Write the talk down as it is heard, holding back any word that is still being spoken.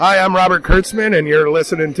Hi, I'm Robert Kurtzman, and you're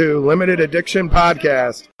listening to Limited Addiction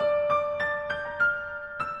Podcast.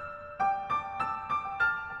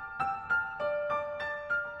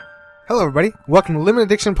 Hello, everybody. Welcome to Limited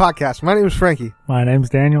Addiction Podcast. My name is Frankie. My name's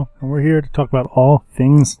Daniel, and we're here to talk about all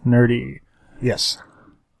things nerdy. Yes.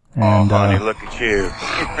 And, honey, look at you. You're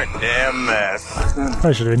a damn mess.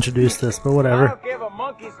 I should have introduced this, but whatever. I don't give a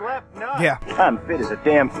monkey's left nut. Yeah. I'm fit as a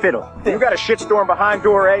damn fiddle. You got a shitstorm behind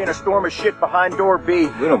door A and a storm of shit behind door B.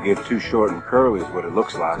 We don't get too short and curly is what it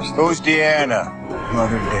looks like. Who's Deanna?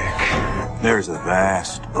 Mother Dick. There's a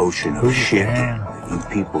vast ocean of shit that you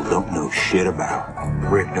people don't know shit about.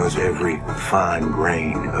 Rick knows every fine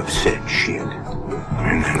grain of said shit.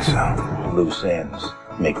 And then some. Loose ends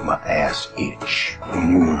make my ass itch.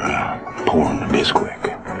 When you were pouring the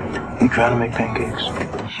Bisquick, you trying to make pancakes?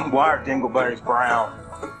 Why are dingleberries brown?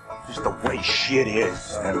 Just the way shit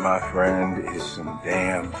is. And my friend is some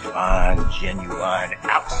damn fine, genuine,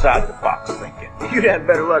 outside-the-box thinking. You'd had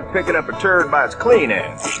better luck picking up a turd by its clean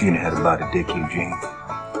end. You'd have had about a dick, Eugene.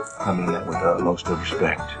 I mean that with the utmost of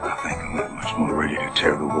respect. I think I'm that much more ready to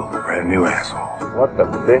tear the world a brand new asshole. What the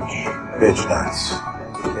bitch? Bitch nuts.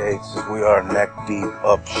 Okay, so we are neck deep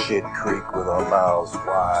up shit creek with our mouths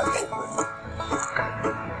wide open.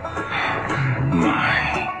 My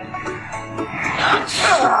nuts.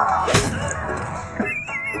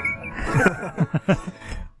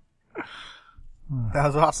 That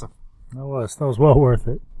was awesome. That was well worth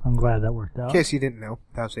it. I'm glad that worked out. In case you didn't know,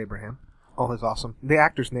 that was Abraham. Oh, that's awesome. The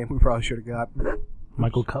actor's name we probably should have got.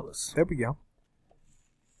 Michael Cutlass. There we go.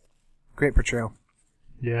 Great portrayal.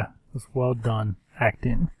 Yeah, it was well done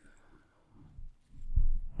acting.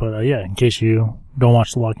 But yeah, in case you don't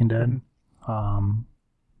watch The Walking Dead,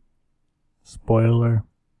 spoiler.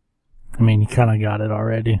 I mean, you kind of got it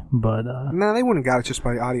already, but No, they wouldn't have got it just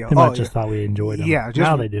by the audio. they might just thought we enjoyed them. Yeah, just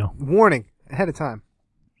now they do. Warning ahead of time.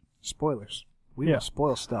 Spoilers. We Yeah. will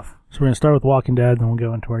spoil stuff. So we're gonna start with Walking Dead, then we'll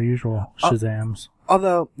go into our usual Shazams.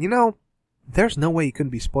 Although, there's no way you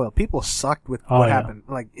couldn't be spoiled. People sucked with what happened.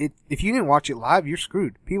 Like, if you didn't watch it live, you're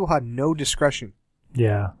screwed. People had no discretion.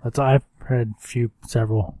 Yeah, I've heard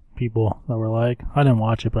several people that were like, I didn't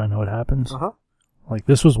watch it, but I know what happens. Uh-huh. Like,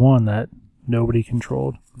 this was one that nobody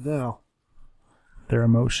controlled No. their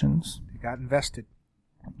emotions. They got invested.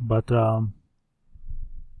 But,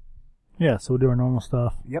 yeah, so we'll do our normal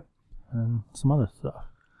stuff. Yep. And some other stuff.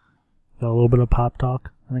 Got a little bit of pop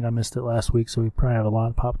talk. I think I missed it last week, so we probably have a lot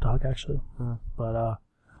of pop talk, actually. But,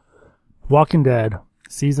 Walking Dead,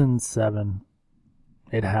 Season 7,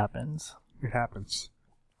 it happens. It happens.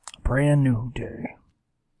 Brand new day.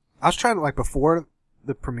 I was trying to, before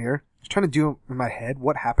the premiere, I was trying to do in my head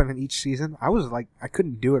what happened in each season. I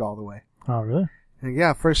couldn't do it all the way. Oh, really? And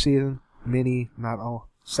yeah, first season, mini, not all.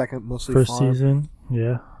 Second, mostly First farm. season,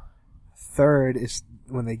 yeah. Third is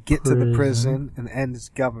when they get to the prison and the end is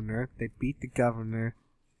governor. They beat the governor.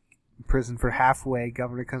 Prison for halfway.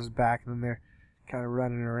 Governor comes back and then they're kind of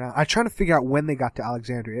running around. I'm trying to figure out when they got to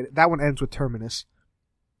Alexandria. That one ends with Terminus.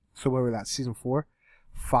 So where were that? Season 4?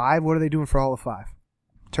 5? What are they doing for all of 5?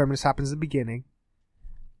 Terminus happens at the beginning.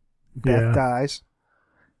 Beth dies.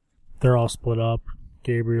 They're all split up.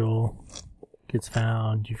 Gabriel gets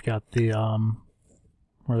found. You've got the,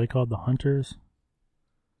 what are they called? The Hunters?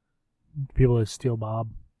 People that steal Bob.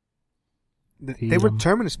 They were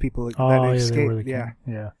Terminus people that escaped. They were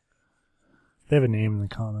yeah. They have a name in the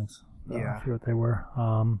comics. I forget what they were.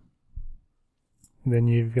 Then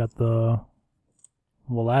you've got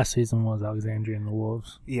last season was Alexandria and the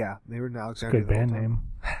Wolves. Yeah, they were in Alexandria. Good band name.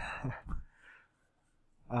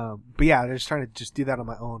 But yeah, they're just trying to just do that on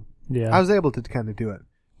my own. Yeah. I was able to kind of do it.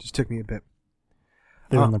 Just took me a bit.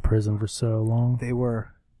 They were in the prison for so long. They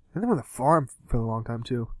were. And they were on the farm for a long time,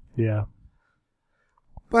 too. Yeah.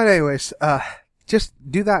 But anyways, just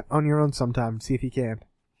do that on your own sometime. See if you can.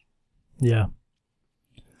 Yeah.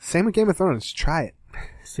 Same with Game of Thrones. Try it.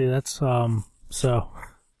 See, that's, so,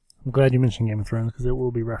 I'm glad you mentioned Game of Thrones because it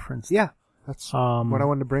will be referenced. Yeah. That's what I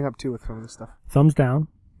wanted to bring up, too, with some of this stuff. Thumbs down.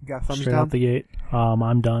 You got thumbs Straight down? out the gate.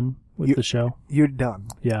 I'm done with the show. You're done.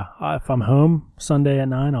 Yeah. If I'm home Sunday at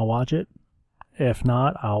 9, I'll watch it. If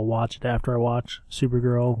not, I'll watch it after I watch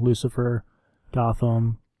Supergirl, Lucifer,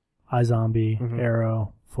 Gotham, iZombie,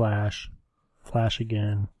 Arrow, Flash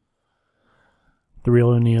again, The Real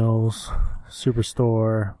O'Neills,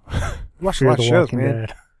 Superstore. Watch a lot of shows, man.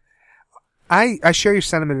 Dead. I share your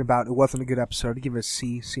sentiment about it wasn't a good episode. I give it a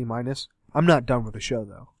C minus. I'm not done with the show,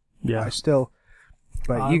 though. Yeah. I still,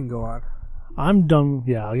 but you can go on. I'm done.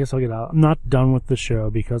 Yeah, I guess I'll get out. I'm not done with the show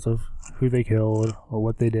because of who they killed or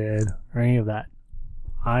what they did or any of that.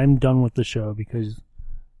 I'm done with the show because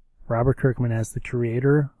Robert Kirkman, as the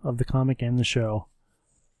creator of the comic and the show,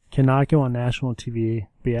 cannot go on national TV,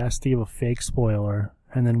 be asked to give a fake spoiler,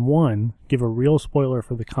 and then one, give a real spoiler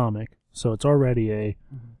for the comic. So it's already a,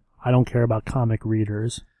 I don't care about comic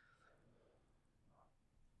readers.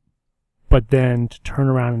 But then to turn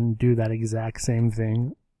around and do that exact same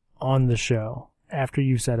thing on the show after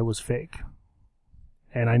you said it was fake.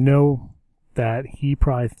 And I know that he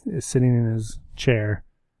probably is sitting in his chair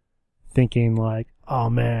thinking like, oh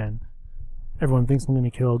man, everyone thinks I'm going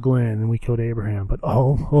to kill Glenn and we killed Abraham. But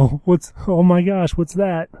oh my gosh, what's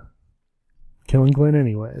that? Killing Glenn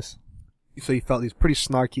anyways. So you felt he's pretty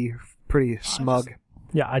snarky, pretty smug.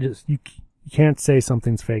 You can't say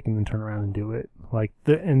something's fake and then turn around and do it. Like,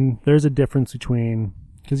 and there's a difference between,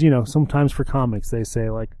 because, sometimes for comics they say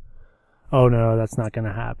like, oh no, that's not going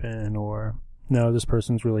to happen, or no, this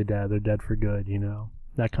person's really dead, they're dead for good,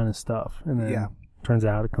 that kind of stuff. And then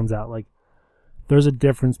it comes out like, there's a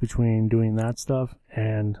difference between doing that stuff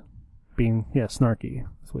and being, snarky,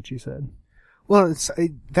 is what you said. Well,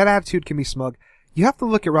 that attitude can be smug. You have to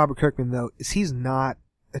look at Robert Kirkman, though, is he's not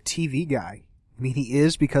a TV guy. I mean, he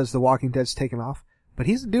is because The Walking Dead's taken off, but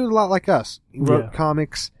he's a dude a lot like us. He wrote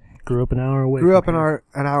comics. Grew up an hour away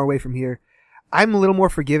from here. I'm a little more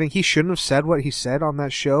forgiving. He shouldn't have said what he said on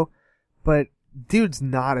that show, but dude's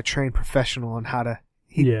not a trained professional on how to...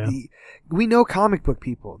 we know comic book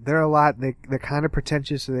people. They're a lot... They're kind of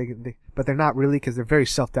pretentious, but they're not really because they're very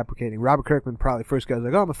self-deprecating. Robert Kirkman probably first goes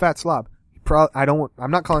like, oh, I'm a fat slob.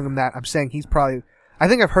 I'm not calling him that. I'm saying he's probably... I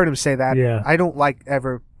think I've heard him say that. Yeah. I don't like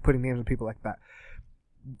ever putting names on people like that.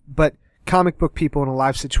 But comic book people in a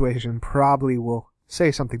live situation probably will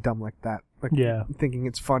say something dumb like that. Like thinking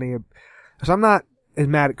it's funny. So I'm not as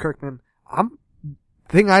mad at Kirkman. The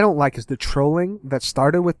thing I don't like is the trolling that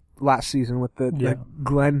started with last season with the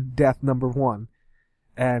Glenn death #1.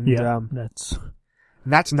 And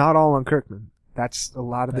that's not all on Kirkman. That's a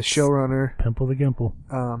lot of the showrunner. Pimple the Gimple.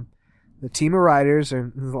 The team of writers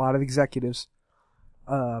and a lot of executives.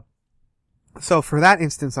 So for that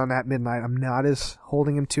instance on that midnight, I'm not as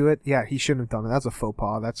holding him to it. Yeah, he shouldn't have done it. That's a faux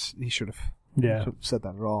pas. He should have said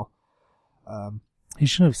that at all. He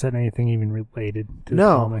shouldn't have said anything even related to the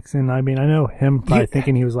comics. And I mean, I know him probably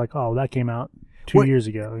thinking he was like, oh, that came out 2 years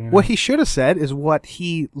ago. What he should have said is what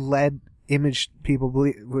he led Image people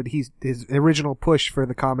believe. His original push for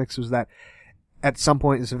the comics was that at some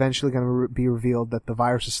point it's eventually going to be revealed that the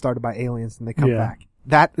virus is started by aliens and they come back.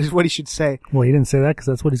 That is what he should say. Well, he didn't say that because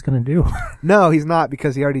that's what he's going to do. No, he's not,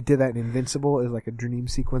 because he already did that in Invincible. It was like a dream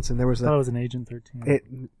sequence, and there was it was an Agent 13.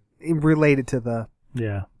 It related to the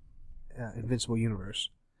Invincible universe.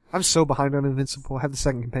 I'm so behind on Invincible. I have the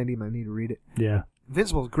second compendium. I need to read it. Yeah.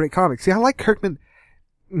 Invincible is a great comic. See, I like Kirkman.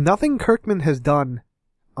 Nothing Kirkman has done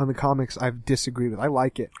on the comics I've disagreed with. I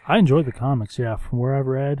like it. I enjoy the comics, yeah. From where I've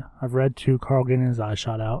read 2 Carl getting his eye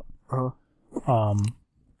shot out. Uh-huh.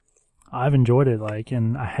 I've enjoyed it,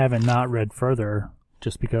 and I haven't not read further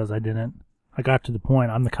just because I got to the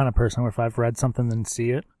point. I'm the kind of person where if I've read something and see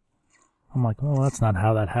it, I'm like, oh, that's not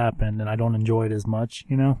how that happened, and I don't enjoy it as much,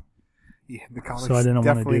 Yeah, the comics so I didn't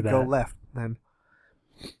definitely go left then.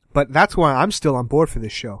 But that's why I'm still on board for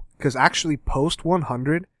this show, because actually post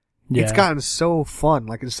 100, it's gotten so fun,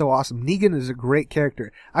 it's so awesome. Negan is a great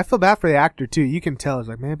character. I feel bad for the actor too. You can tell, it's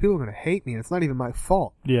like, man, people are gonna hate me, and it's not even my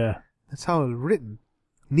fault. Yeah, that's how it was written.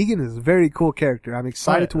 Negan is a very cool character. I'm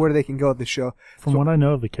excited to where they can go with the show. From what I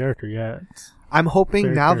know of the character, I'm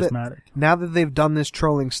hoping now that they've done this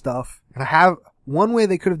trolling stuff, and I have one way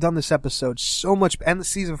they could have done this episode so much, and the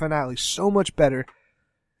season finale so much better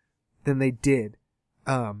than they did.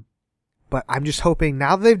 But I'm just hoping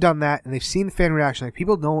now that they've done that and they've seen the fan reaction,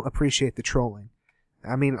 people don't appreciate the trolling.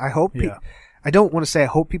 I mean, I hope. I don't want to say I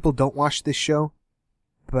hope people don't watch this show,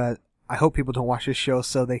 but I hope people don't watch this show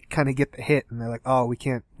so they kind of get the hit and they're like, oh, we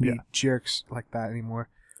can't be jerks like that anymore.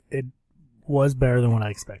 It was better than what I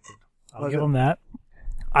expected. I'll give them that.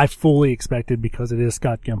 I fully expected, because it is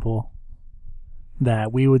Scott Gimple,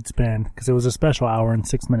 that we would spend, because it was a special hour and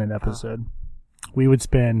 6-minute episode, we would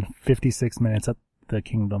spend 56 minutes at the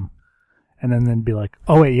Kingdom. And then they'd be like,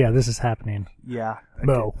 oh wait, this is happening. Yeah.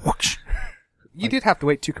 No. You did have to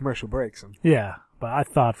wait 2 commercial breaks. Yeah, but I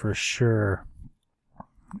thought for sure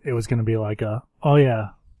it was going to be like oh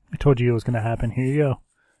yeah, I told you it was going to happen, here you go.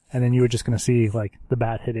 And then you were just going to see, the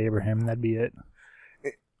bat hit Abraham, and that'd be it.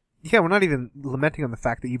 Yeah, we're not even lamenting on the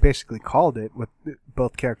fact that you basically called it with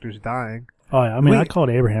both characters dying. Oh yeah, I mean, I called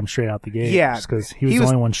Abraham straight out the gate. Yeah. Just because he was the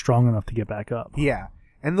only one strong enough to get back up. Yeah.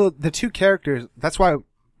 And the 2 characters, that's why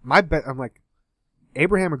my bet, I'm like,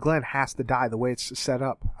 Abraham or Glenn has to die the way it's set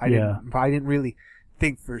up. I didn't really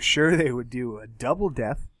think for sure they would do a double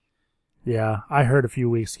death. Yeah, I heard a few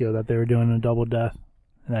weeks ago that they were doing a double death.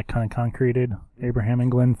 and that kind of concreted Abraham and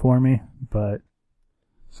Glenn for me. But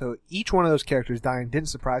So each one of those characters dying didn't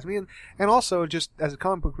surprise me. And also, just as a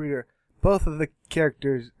comic book reader, both of the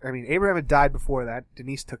characters, I mean, Abraham had died before that.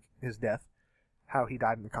 Denise took his death, how he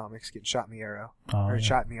died in the comics, getting shot in the arrow,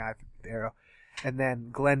 shot in the eye with the arrow. And then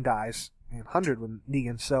Glenn dies in 100 with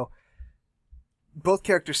Negan. So both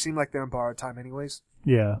characters seem like they're on borrowed time anyways.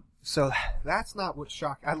 yeah, So that's not what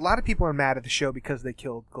shocked. A lot of people are mad at the show because they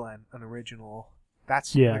killed Glenn, an original.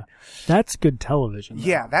 That's yeah, that's good television. Though.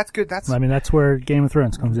 Yeah, that's good. That's I mean, that's where Game of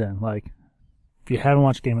Thrones comes in. Like, if you haven't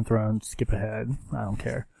watched Game of Thrones, skip ahead. I don't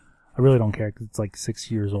care. I really don't care because it's like 6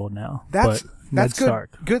 years old now. that's but Ned good.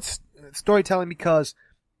 Stark. Good storytelling because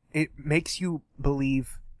it makes you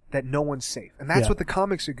believe that no one's safe, and that's Yeah. what the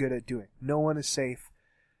comics are good at doing. No one is safe.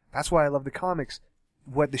 That's why I love the comics.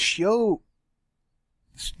 What the show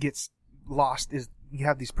gets lost is you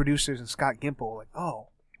have these producers and Scott Gimple like, oh,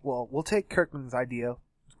 well, we'll take Kirkman's idea.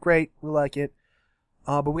 It's great. We like it.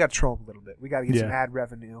 But we got to troll him a little bit. We got to get some ad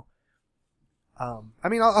revenue. I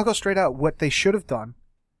mean, I'll go straight out. What they should have done,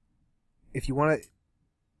 if you want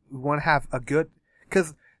to have a good,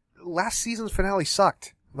 because last season's finale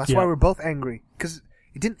sucked. That's why we're both angry. Because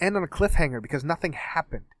it didn't end on a cliffhanger because nothing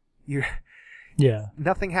happened. Yeah.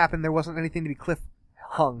 Nothing happened. There wasn't anything to be cliff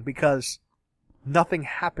hung because nothing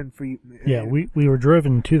happened for you. Yeah, we were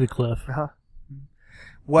driven to the cliff,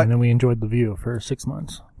 What and then we enjoyed the view for 6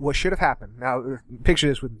 months. what should have happened? Now, picture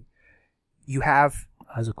this with me. You have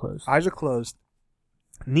Eyes are closed. eyes are closed.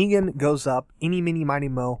 Negan goes up, eeny, meeny, miny,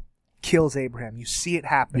 mo, kills Abraham. You see it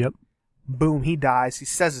happen. Yep. Boom, he dies. He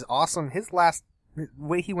says it's awesome. The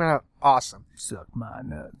way he went out, awesome. Suck my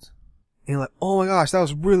nuts. And you're like, oh my gosh, that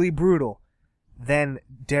was really brutal. Then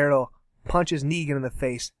Daryl punches Negan in the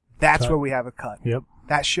face. That's Cut. where we have a cut. Yep.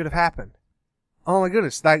 That should have happened. Oh my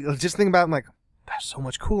goodness. Just think about it, I'm like, that's so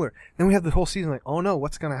much cooler. Then we have the whole season like, oh no,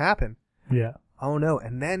 what's going to happen? Yeah. Oh no.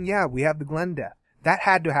 And then, yeah, we have the Glenn death. That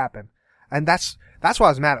had to happen. And that's why I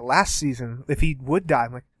was mad at last season. If he would die,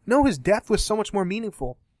 I'm like, no, his death was so much more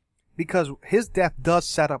meaningful because his death does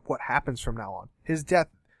set up what happens from now on. His death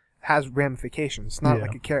has ramifications. It's not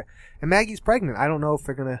like a carrot. And Maggie's pregnant. I don't know if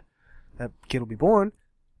that kid will be born.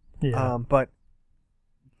 Yeah. But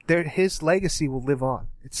his legacy will live on.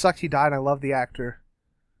 It sucks he died. I love the actor.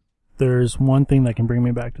 There's one thing that can bring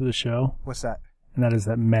me back to the show, What's that? and that is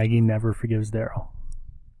that Maggie never forgives Daryl.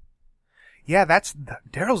 Yeah,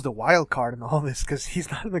 Daryl's the wild card in all this because he's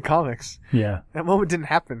not in the comics. Yeah. That moment didn't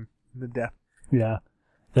happen in the death. Yeah.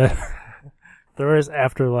 There is,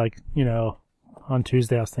 after, like, you know, on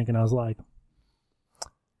Tuesday I was like,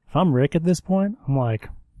 if I'm Rick at this point, I'm like,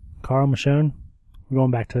 Carl Michonne, we're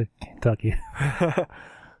going back to Kentucky.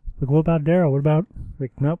 Like, what about Daryl? What about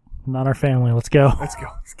Rick? Nope, not our family. Let's go. Let's go.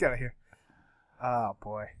 Let's get out of here. Oh,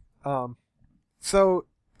 boy. So,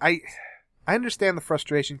 I understand the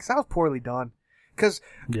frustration because that was poorly done. Because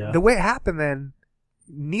Yeah. the way it happened then,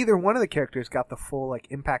 neither one of the characters got the full, like,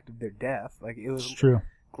 impact of their death. Like, it was It's true.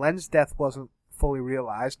 Glenn's death wasn't fully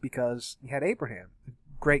realized because you had Abraham, a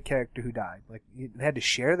great character who died. Like, they had to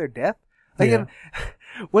share their death. Like, Yeah.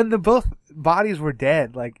 when the both bodies were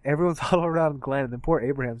dead, like, everyone's all around Glenn, and then poor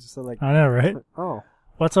Abraham's just like, I know, right? oh.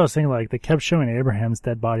 What's I was saying, like, they kept showing Abraham's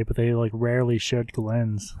dead body, but they, like, rarely showed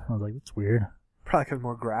Glenn's. I was like, that's weird. Probably because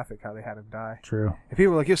more graphic how they had him die. True. And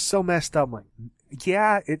people were like, you're so messed up. I'm like,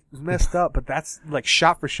 yeah, it was messed up, but that's, like,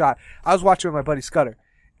 shot for shot. I was watching with my buddy Scudder,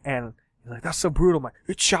 and he's like, that's so brutal. I'm like,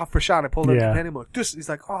 it's shot for shot. And I pulled up the pen, and I'm like, he's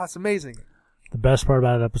like, oh, that's amazing. The best part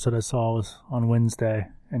about that episode I saw was on Wednesday,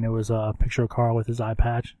 and it was a picture of Carl with his eye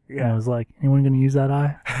patch. Yeah. And I was like, anyone going to use that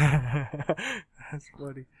eye? That's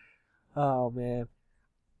funny. Oh, man.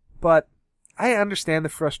 But I understand the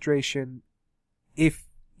frustration if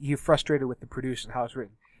you're frustrated with the producer and how it's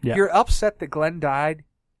written. Yeah. If you're upset that Glenn died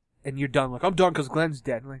and you're done. Like, I'm done because Glenn's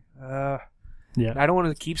dead. I'm like, Yeah. I don't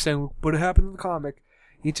want to keep saying, but it happened in the comic.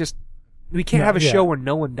 We can't have a show where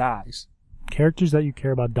no one dies. Characters that you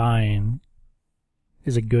care about dying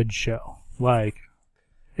is a good show. Like,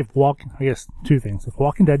 I guess two things. If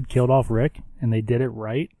Walking Dead killed off Rick and they did it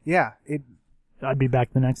right, Yeah, I'd be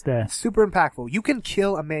back the next day. super impactful. You can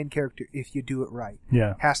kill a main character if you do it right.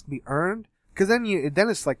 Yeah. It has to be earned. Because then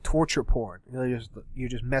it's like torture porn. You're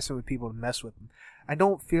just messing with people to mess with them. I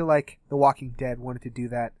don't feel like The Walking Dead wanted to do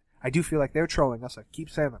that. I do feel like they're trolling us. I keep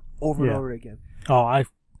saying that over and over again. Oh, I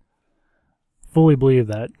fully believe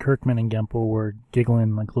that Kirkman and Gimple were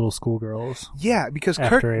giggling like little schoolgirls. Yeah, because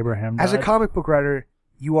after Abraham died. as a comic book writer,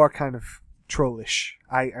 you are kind of trollish.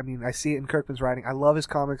 I mean, I see it in Kirkman's writing. I love his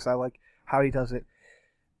comics. I like how he does it.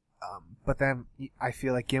 But then I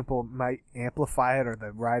feel like Gimple might amplify it, or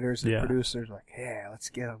the writers and Yeah. producers like, yeah, let's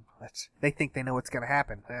get them. They think they know what's going to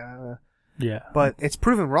happen. Yeah. But it's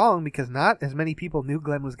proven wrong because not as many people knew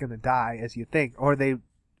Glenn was going to die as you think. Or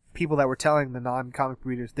people that were telling the non-comic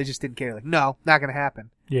readers, they just didn't care. Like, no, not going to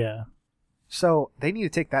happen. Yeah. So they need to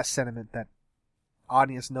take that sentiment that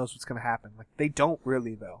audience knows what's going to happen. Like, they don't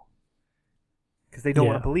really, though. Because they don't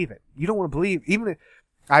want to believe it. You don't want to believe, even if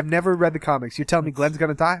I've never read the comics. You're telling me Glenn's going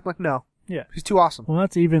to die? I'm like, no. Yeah. He's too awesome. Well,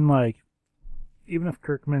 that's even like, even if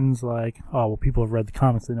Kirkman's like, oh, well, people have read the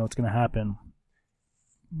comics, they know what's going to happen.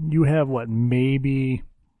 You have, maybe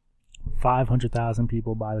 500,000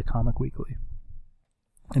 people buy the comic weekly.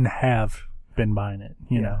 And have been buying it,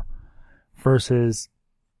 you know. Versus,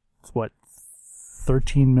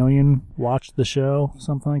 13 million watched the show,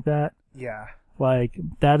 something like that. Yeah. Like,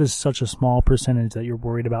 that is such a small percentage that you're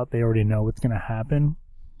worried about. They already know what's going to happen.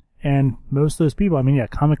 And most of those people, I mean, yeah,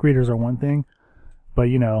 comic readers are one thing. But,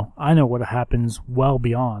 you know, I know what happens well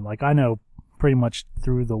beyond. Like, I know pretty much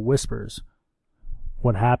through the whispers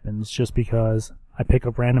what happens just because I pick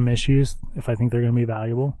up random issues if I think they're going to be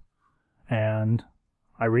valuable. And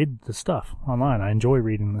I read the stuff online. I enjoy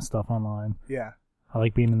reading the stuff online. Yeah. I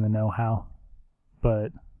like being in the know-how.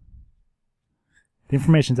 But the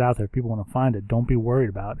information's out there. If people want to find it, don't be worried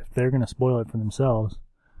about it. If they're going to spoil it for themselves.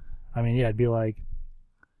 I mean, yeah, it'd be like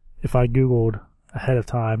if I Googled ahead of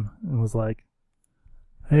time and was like,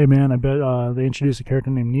 hey, man, I bet they introduced a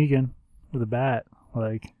character named Negan with a bat.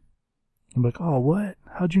 Like, I'm like, oh, what?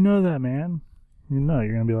 How'd you know that, man? You know,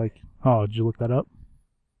 you're going to be like, oh, did you look that up?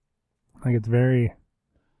 Like, it's very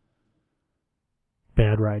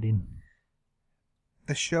bad writing.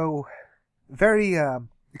 The show, very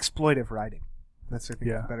exploitive writing. That's, I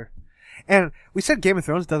think, better. And we said Game of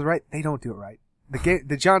Thrones does it right. They don't do it right.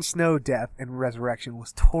 The Jon Snow death and resurrection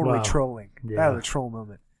was totally trolling. Yeah. That was a troll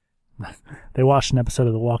moment. They watched an episode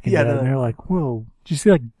of The Walking Dead, and they're like, whoa, did you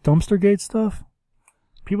see, like, Dumpster Gate stuff?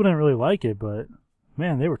 People didn't really like it, but,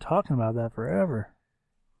 man, they were talking about that forever.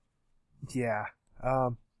 Yeah. I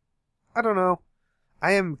don't know.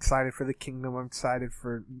 I am excited for the kingdom. I'm excited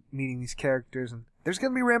for meeting these characters, and there's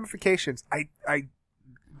going to be ramifications. I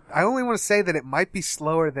only want to say that it might be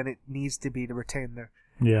slower than it needs to be to retain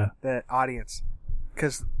the audience.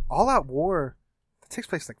 Because All Out War takes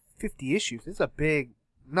place like 50 issues. It's a big,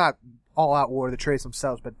 not All Out War, the trades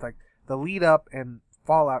themselves, but like the lead up and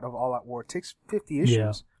fallout of All Out War takes 50 issues.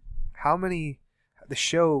 Yeah. How many? The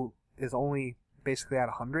show is only basically at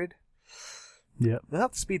 100. Yeah. They'll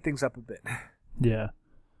have to speed things up a bit. Yeah.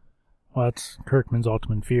 Well, that's Kirkman's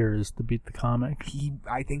ultimate fear is to beat the comic.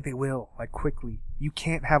 I think they will, like, quickly. You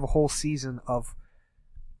can't have a whole season of...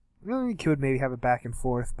 Well, you could maybe have it back and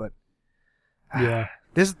forth, but... Yeah.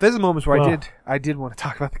 There's moments where I did want to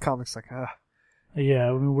talk about the comics, like, Yeah,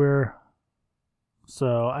 I mean,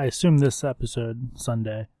 So, I assume this episode,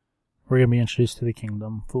 Sunday, we're going to be introduced to the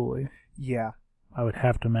kingdom fully. Yeah. I would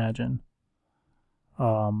have to imagine.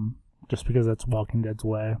 Just because that's Walking Dead's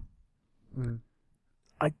way. Mm.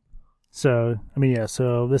 So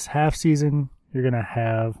this half season, you're going to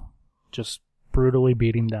have just brutally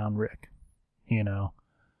beating down Rick, you know,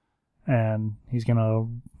 and he's going to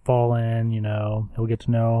fall in, you know, he'll get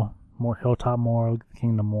to know more Hilltop more, the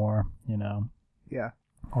kingdom more, you know. Yeah.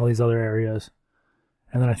 All these other areas.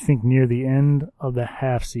 And then I think near the end of the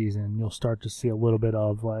half season, you'll start to see a little bit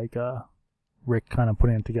of like Rick kind of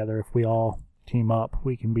putting it together. If we all team up,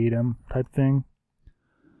 we can beat him type thing.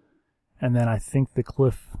 And then I think the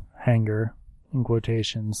cliffhanger, in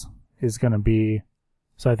quotations, is going to be...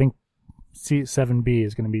 So I think 7B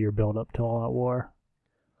is going to be your build-up to All Out War.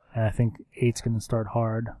 And I think 8's going to start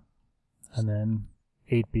hard. And then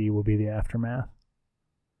 8B will be the aftermath.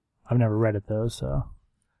 I've never read it, though, so...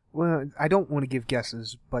 Well, I don't want to give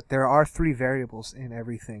guesses, but there are 3 variables in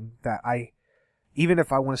everything that even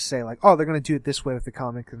if I want to say, like, oh, they're going to do it this way with the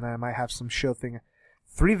comic, and then I might have some show thing.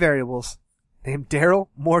 3 variables named Daryl,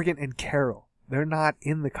 Morgan, and Carol. They're not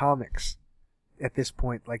in the comics at this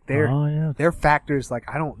point. Like, they're factors, like,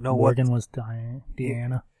 I don't know Morgan was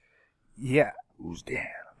Deanna. Yeah. Who's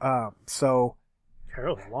Deanna? So...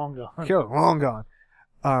 Carol's long gone. Carol's long gone.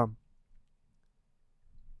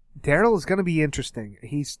 Daryl is going to be interesting.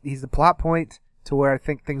 He's the plot point to where I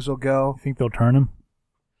think things will go. You think they'll turn him?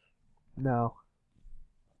 No.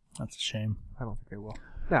 That's a shame. I don't think they will.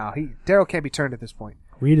 No, Daryl can't be turned at this point.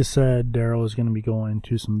 Rita said Daryl is going to be going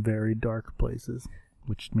to some very dark places,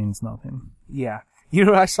 which means nothing. Yeah. You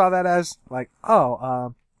know what I saw that as? Like,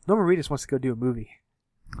 Norman Reedus wants to go do a movie.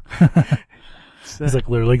 He's like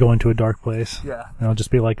literally going to a dark place. Yeah. And it'll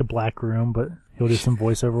just be like a black room, but he'll do some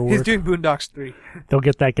voiceover work. He's doing Boondocks 3. They'll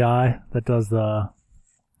get that guy that does the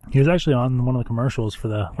He was actually on one of the commercials for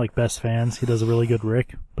the Best Fans. He does a really good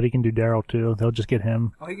Rick, but he can do Daryl too. They'll just get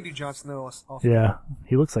him. Oh, he can do Jon Snow also. Yeah,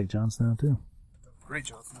 he looks like Jon Snow too. Great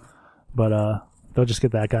Jon Snow. But they'll just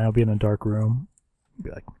get that guy. He'll be in a dark room. Be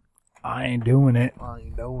like, I ain't doing it. I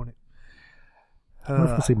ain't doing it. I wonder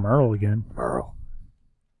if we'll see Merle again. Merle.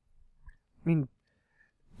 I mean,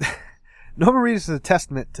 Norman Reedus is a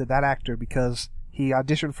testament to that actor because he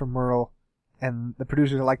auditioned for Merle, and the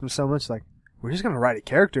producers liked him so much, like, we're just going to write a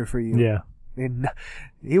character for you. Yeah. And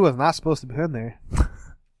he was not supposed to be in there.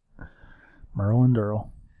 Merle and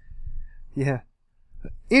Earl. Yeah.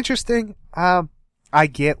 Interesting. I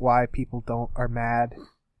get why people are mad.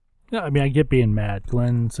 Yeah, I mean, I get being mad.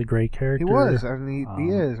 Glenn's a great character. He was. I mean,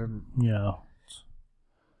 he is. And yeah.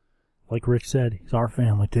 Like Rick said, he's our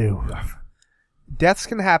family too. Deaths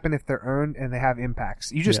can happen if they're earned and they have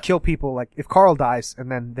impacts. You just kill people. Like, if Carl dies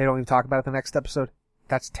and then they don't even talk about it the next episode,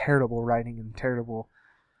 that's terrible writing and terrible.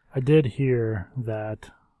 I did hear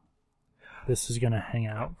that this is going to hang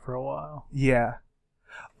out for a while. Yeah.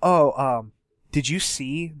 Oh, did you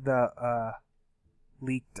see the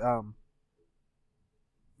leaked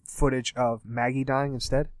footage of Maggie dying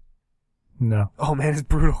instead? No. Oh man, it's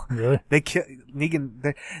brutal. Really? They kill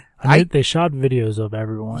Negan. They shot videos of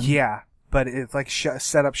everyone. Yeah, but it's like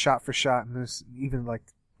set up shot for shot, and there's even like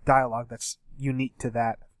dialogue that's unique to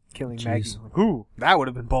that killing Maggie. Like, ooh, that would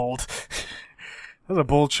have been bold. That was a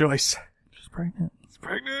bold choice. She's pregnant. She's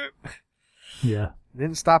pregnant. Yeah. It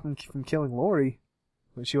didn't stop him from killing Lori,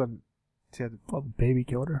 but she wasn't. She had, well, the baby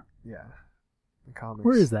killed her. Yeah. The comics.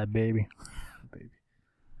 Where is that baby? Baby.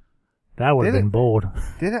 That would have been bold.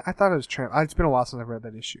 Did it? I thought it was trampled. It's been a while since I've read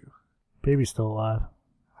that issue. Baby's still alive.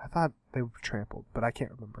 I thought they were trampled, but I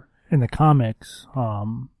can't remember. In the comics,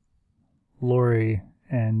 Lori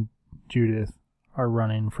and Judith are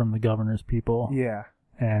running from the governor's people. Yeah.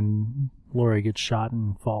 And Lori gets shot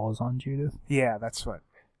and falls on Judith. Yeah, that's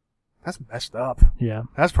messed up. Yeah.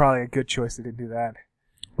 That's probably a good choice they didn't do that.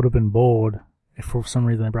 Would have been bold if for some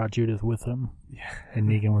reason they brought Judith with him. Yeah. And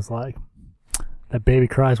Negan was like, that baby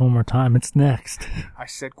cries one more time, it's next. I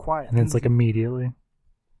said quiet. And then it's like immediately.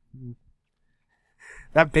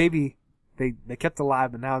 That baby, they kept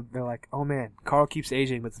alive, but now they're like, oh man, Carl keeps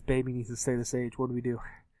aging, but this baby needs to stay this age. What do we do?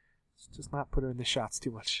 Let's just not put her in the shots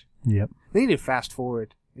too much. Yep. They need to fast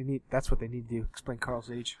forward. That's what they need to do. Explain Carl's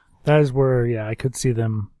age. That is where, yeah, I could see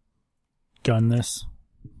them gun this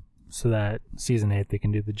so that season 8 they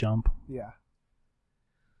can do the jump. Yeah.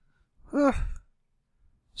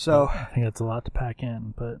 So I think that's a lot to pack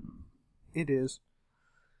in, but it is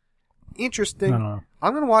interesting. I don't know.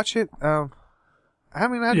 I'm gonna watch it.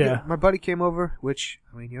 My buddy came over, which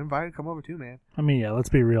you're invited to come over too, man. I mean, yeah, let's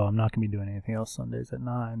be real. I'm not gonna be doing anything else Sundays at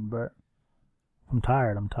 9, but I'm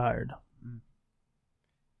tired.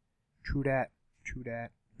 True that.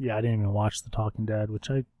 Yeah, I didn't even watch The Talking Dead, which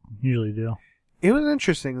I usually do. It was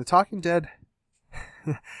interesting. The Talking Dead.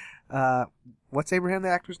 What's Abraham the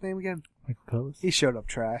actor's name again? Michael Coles. He showed up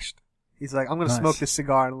trashed. He's like, I'm gonna smoke this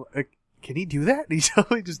cigar. And, can he do that? He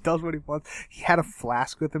totally just does what he wants. He had a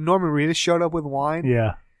flask with him. Norman Reedus showed up with wine.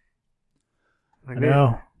 Yeah. Like, I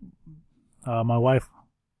know. My wife.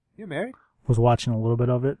 You're married? Was watching a little bit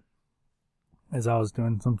of it as I was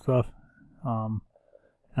doing some stuff. And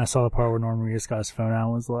I saw the part where Norman Reedus got his phone out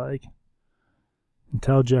and was like, and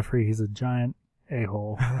tell Jeffrey he's a giant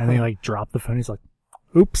a-hole. And then he dropped the phone. He's like,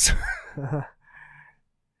 oops.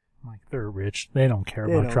 I'm like, they're rich. They don't care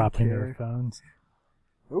about dropping their phones.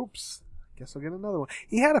 Oops. Guess I'll get another one.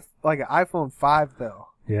 He had an iPhone 5 though.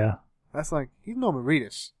 Yeah. That's he's Norman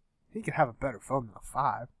Reedus. He could have a better phone than a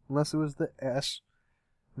 5. Unless it was the S.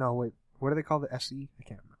 No, wait. What do they call the SE? I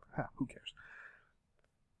can't remember. Who cares?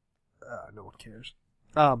 No one cares.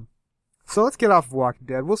 So let's get off of Walking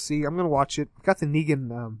Dead. We'll see. I'm gonna watch it. Got the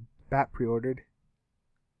Negan bat pre-ordered.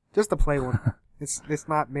 Just to play one. It's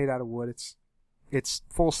not made out of wood. It's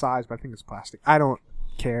full size, but I think it's plastic. I don't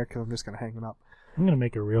care because I'm just gonna hang it up. I'm gonna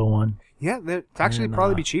make a real one. Yeah, it's actually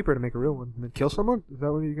probably be cheaper to make a real one and then kill someone. Is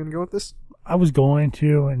that where you're gonna go with this? I was going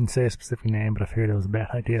to and say a specific name, but I figured it was a bad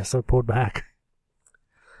idea, so I pulled back.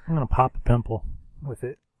 I'm gonna pop a pimple with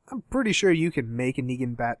it. I'm pretty sure you can make a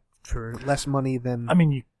Negan bat for less money than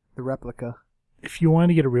the replica. If you wanted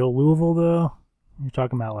to get a real Louisville, though, you're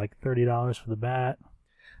talking about $30 for the bat.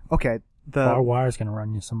 Okay. The barbed wire's gonna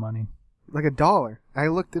run you some money. Like $1. I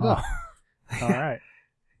looked it up. All right.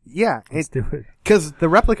 Yeah. Let's do it. Because the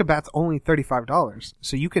replica bat's only $35,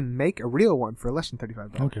 so you can make a real one for less than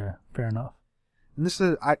 $35. Okay, fair enough. And this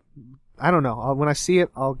is, I don't know. When I see it,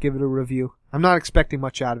 I'll give it a review. I'm not expecting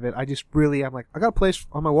much out of it. I just really, I'm I got a place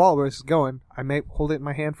on my wall where this is going. I may hold it in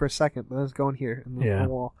my hand for a second, but then it's going here in the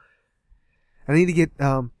wall. I need to get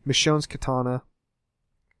Michonne's katana.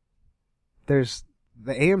 There's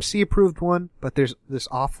the AMC approved one, but there's this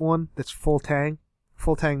off one that's full tang.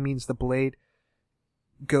 Full tang means the blade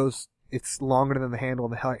it's longer than the handle,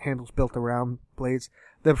 and the handle's built around blades.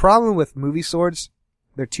 The problem with movie swords,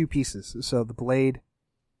 they're two pieces. So the blade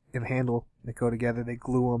and the handle, they go together, they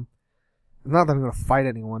glue them. Not that I'm going to fight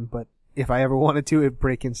anyone, but if I ever wanted to, it'd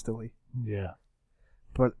break instantly. Yeah.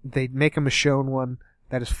 But they make a Michonne one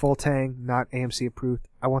that is full tang, not AMC approved.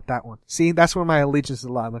 I want that one. See, that's where my allegiance is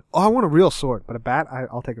lie. I'm like, oh, I want a real sword, but a bat,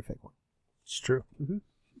 I'll take a fake one. It's true. Mm-hmm.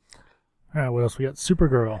 All right, what else we got?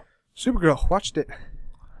 Supergirl. Supergirl, watched it.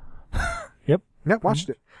 Yep. Yep, watched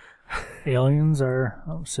it. Aliens are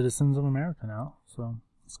citizens of America now, so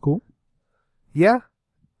it's cool. Yeah.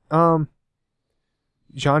 John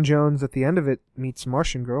Jones at the end of it meets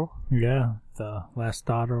Martian Girl. Yeah, the last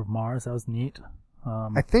daughter of Mars. That was neat.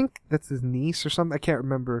 I think that's his niece or something. I can't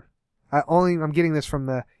remember. I'm getting this from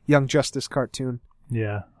the Young Justice cartoon.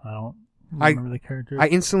 Yeah, I don't remember the characters. I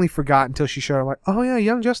instantly forgot until she showed. I'm like, oh yeah,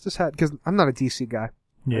 Young Justice had, because I'm not a DC guy.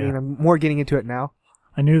 Yeah. I mean, I'm more getting into it now.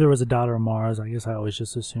 I knew there was a daughter of Mars. I guess I always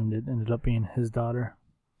just assumed it ended up being his daughter.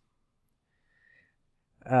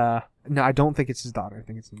 No, I don't think it's his daughter. I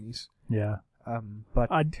think it's his niece. Yeah.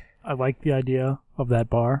 But I like the idea of that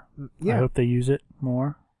bar. yeah, I hope they use it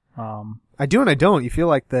more. I do and I don't. You feel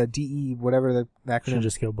like the DE, whatever the acronym, Should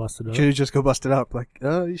just go busted up. should just go busted up. Like,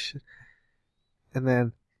 oh, you should. And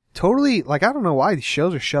then totally, like, I don't know why these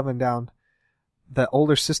shows are shoving down the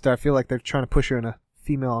older sister. I feel like they're trying to push her in a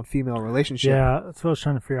female on female relationship. Yeah, that's what I was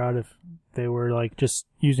trying to figure out, if they were like just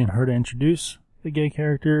using her to introduce the gay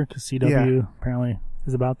character, because CW apparently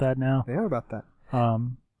is about that now. They are about that.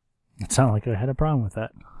 It sounded like I had a problem with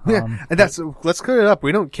that. Yeah, and let's clear it up.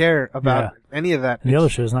 We don't care about any of that. The other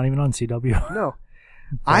show's not even on CW. No.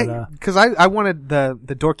 But, Because I wanted the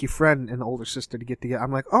dorky friend and the older sister to get together.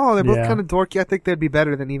 I'm like, oh, they're both kind of dorky. I think they'd be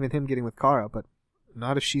better than even him getting with Kara, but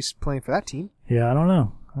not if she's playing for that team. Yeah, I don't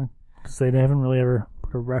know. Because they haven't really ever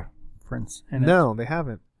put a reference in it. No, they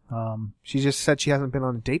haven't. She She just said she hasn't been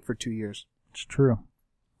on a date for 2 years. It's true.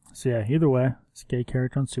 So yeah, either way, it's a gay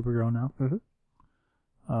character on Supergirl now.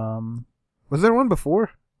 Mm-hmm. Was there one before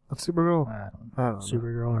on Supergirl? I don't know.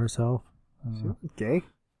 Supergirl herself. Gay?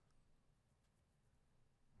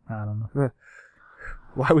 I don't know.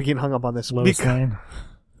 Why are we getting hung up on this? Lois Lane.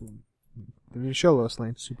 The new show, Lois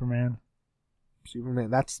Lane. Superman.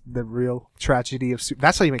 That's the real tragedy of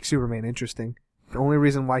that's how you make Superman interesting. The only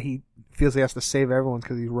reason why he feels he has to save everyone is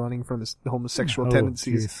because he's running from his homosexual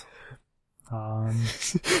tendencies.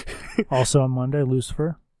 Also on Monday,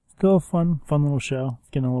 Lucifer. Still a fun little show. It's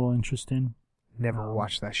getting a little interesting. Never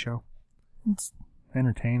watched that show. It's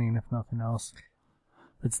entertaining, if nothing else.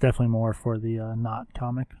 It's definitely more for the not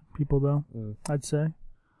comic people, though, I'd say.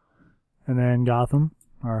 And then Gotham,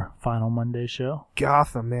 our final Monday show.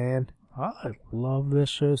 Gotham, man. I love this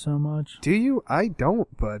show so much. Do you? I don't,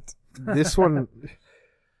 but this one,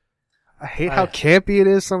 I hate how campy it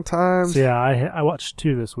is sometimes. So yeah, I watched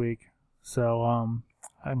 2 this week, so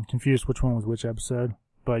I'm confused which one was which episode.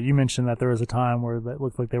 But you mentioned that there was a time where it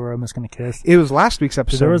looked like they were almost going to kiss. It was last week's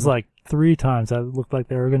episode. There was like 3 times that it looked like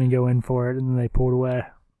they were going to go in for it, and then they pulled away.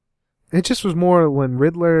 It just was more when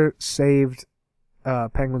Riddler saved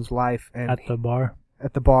Penguin's life and at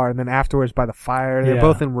the bar, and then afterwards by the fire. They're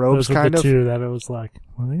both in robes, those kind the of. 2 that it was like,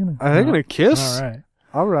 are they gonna kiss?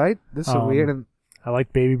 All right. This is weird. And I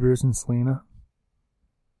like Baby Bruce and Selena.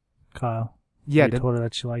 Kyle. Yeah, you told her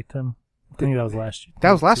that she liked him. I think that was last year.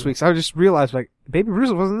 That was last week. So I just realized, like, Baby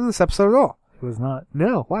Bruce wasn't in this episode at all. He was not.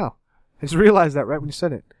 No, wow. I just realized that right when you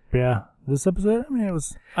said it. But yeah, this episode, I mean,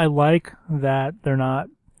 I like that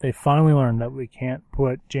they finally learned that we can't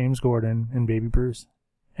put James Gordon and Baby Bruce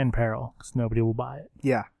in peril, because nobody will buy it.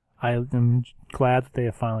 Yeah. I am glad that they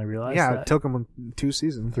have finally realized that. Yeah, it took them 2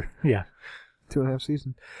 seasons. Yeah. 2.5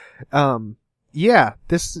 seasons. Yeah,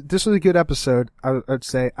 this was a good episode, I'd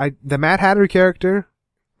say. The Mad Hatter character,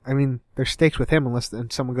 I mean, there's stakes with him unless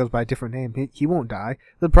someone goes by a different name. He won't die.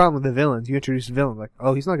 The problem with the villains, you introduce a villain, like,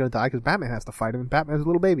 oh, he's not going to die because Batman has to fight him, and Batman's a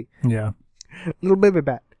little baby. Yeah. Little baby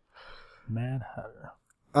bat. Mad Hatter.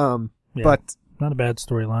 Yeah, but not a bad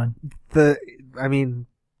storyline.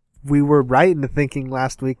 We were right into thinking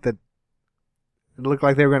last week that it looked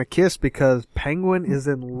like they were going to kiss because Penguin is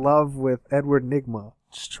in love with Edward Nygma.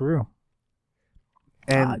 It's true.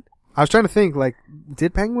 And I was trying to think, like,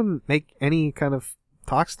 did Penguin make any kind of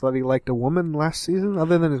talks that he liked a woman last season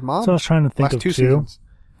other than his mom? So I was trying to think last of 2 2. seasons.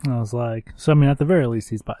 I was like, so I mean, at the very least,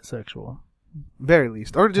 he's bisexual. Very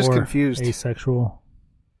least. Or just confused. Asexual.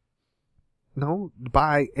 No,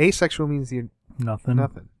 asexual means you're Nothing.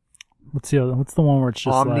 What's the one where it's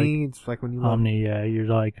just Omni. It's like when you love Omni. Yeah, you're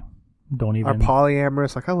like don't are even.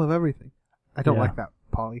 polyamorous. Like I love everything. I don't Yeah. like that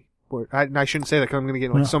poly word. I shouldn't say that because I'm going to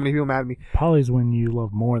get like so many people mad at me. Poly's when you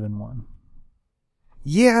love more than one.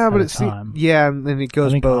 Yeah, but At a it's time. yeah, and then it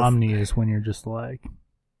goes I think both. Omni is when you're just like,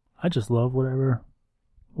 I just love whatever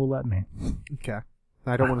will let me. Okay,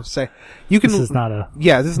 I don't want to say you can. This is not a.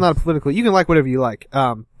 Yeah, this is not a political. You can like whatever you like.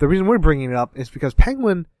 The reason we're bringing it up is because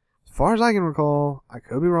Penguin, as far as I can recall, I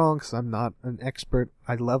could be wrong because I'm not an expert.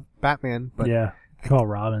 I love Batman, but Yeah, call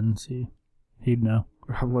Robin. See, he'd know.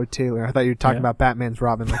 Lloyd Taylor. I thought you were talking Yeah. about Batman's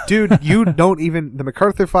Robin. Like, dude, you don't even the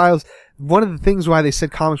MacArthur Files. One of the things why they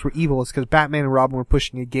said comics were evil is because Batman and Robin were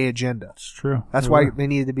pushing a gay agenda. It's true. That's They why were. they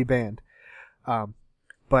needed to be banned.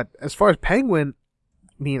 But as far as Penguin,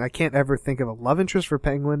 I mean, I can't ever think of a love interest for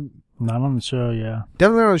Penguin. Not on the show. Yeah.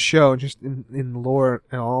 Definitely on the show, just in lore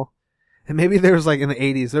and all. And maybe there was like in the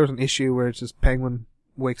 80s, there was an issue where it's just Penguin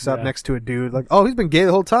wakes up Yeah. next to a dude, like, oh, he's been gay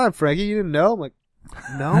the whole time, Frankie, you didn't know? I'm like,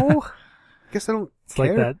 no? Guess I don't It's care.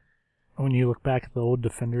 like that when you look back at the old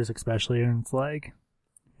Defenders, especially, and it's like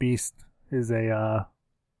Beast is a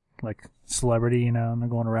like celebrity, you know, and they're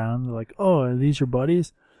going around. They're like, "Oh, are these your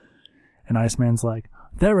buddies?" And Iceman's like,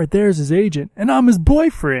 "That right there is his agent, and I'm his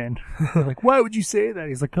boyfriend." They're like, "Why would you say that?"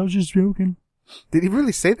 He's like, "I was just joking." Did he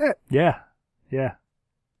really say that? Yeah, yeah,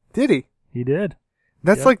 Did he? he did.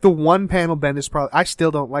 That's Yep. like the one panel Bendis probably. I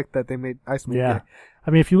still don't like that they made Iceman Yeah, gay.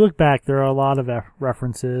 I mean, if you look back, there are a lot of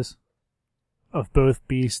references of both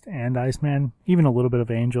Beast and Iceman, even a little bit of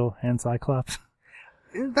Angel and Cyclops.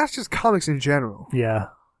 That's just comics in general. Yeah,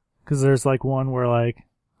 because there's like one where like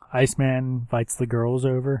Iceman invites the girls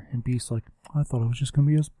over, and Beast's like, "I thought it was just gonna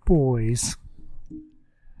be us boys."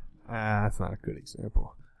 That's not a good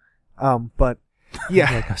example. But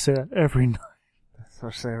yeah, Like I say that every night. I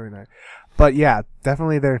say every night. But yeah,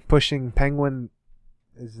 definitely they're pushing. Penguin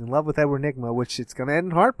is in love with Edward Nygma, which it's gonna end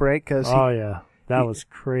in heartbreak because Oh yeah, that he- was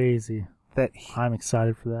crazy. I'm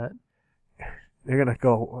excited for that. they're gonna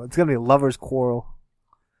go. It's gonna be a lovers' quarrel.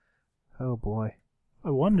 Oh boy, I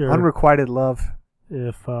wonder unrequited love.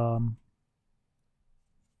 if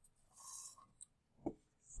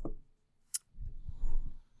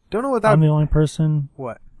Don't know what that. I'm the only person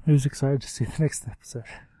What? who's excited to see the next episode.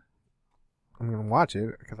 I'm gonna watch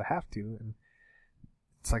it because I have to. And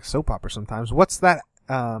it's like soap opera sometimes. What's that?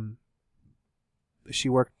 She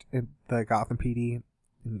worked in the Gotham PD,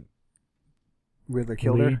 and Riddler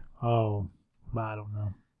killed Lee? her. Oh, I don't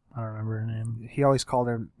know. I don't remember her name. He always called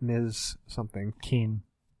her Ms. something. Keen.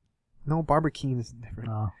 No, Barbara Keene is different.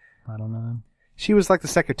 Oh, I don't know. She was like the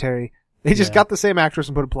secretary. They just Yeah. got the same actress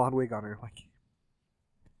and put a blonde wig on her. Like,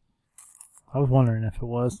 I was wondering if it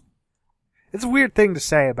was. it's a weird thing to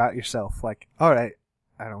say about yourself. Like, all right,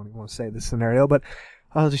 I don't even want to say this scenario, but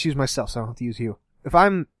I'll just use myself, so I don't have to use you. If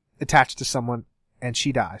I'm attached to someone and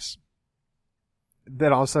she dies,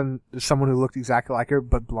 then all of a sudden there's someone who looked exactly like her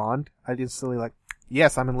but blonde, I'd instantly like,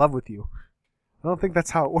 yes, I'm in love with you. I don't think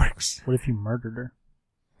that's how it works. What if you murdered her?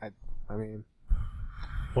 I mean,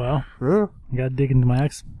 Well, huh? you gotta dig into my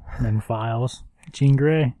X-Men files. Jean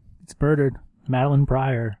Grey, it's murdered. Madeline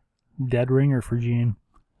Pryor, dead ringer for Jean.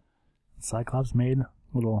 Cyclops made a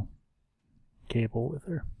little cable with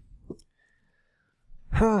her.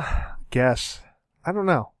 Guess. I don't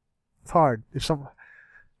know. It's hard.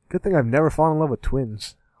 Good thing I've never fallen in love with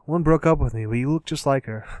twins. One broke up with me, but you look just like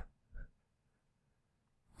her.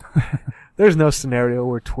 There's no scenario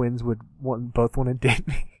where twins would both want to date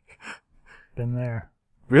me. Been there.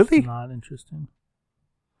 Really? It's not interesting.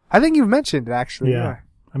 I think you've mentioned it, actually. Yeah.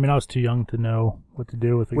 I mean, I was too young to know what to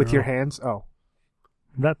do with a With girl. your hands? Oh.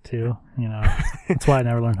 That too, you know. That's why I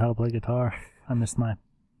never learned how to play guitar. I missed my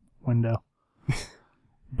window.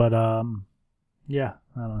 But yeah,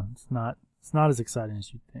 I don't know. It's not as exciting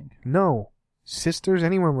as you'd think. No. Sisters,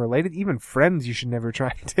 anyone related, even friends you should never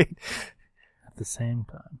try and date. At the same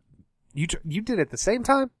time, You did it at the same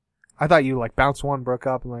time? I thought you like bounced one, broke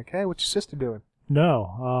up, and like, hey, what's your sister doing?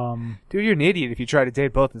 no. Dude, you're an idiot if you try to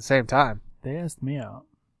date both at the same time. They asked me out.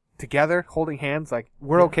 Together, holding hands, like,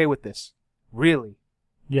 we're Yeah. okay with this. Really?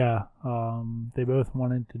 Yeah. They both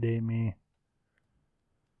wanted to date me,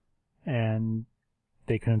 and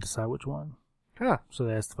they couldn't decide which one. Huh. So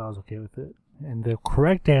they asked if I was okay with it, and the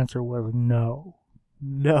correct answer was no.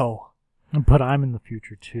 No. But I'm in the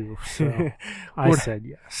future too, so I What- said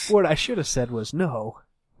yes. What I should have said was no.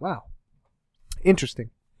 Wow. Interesting.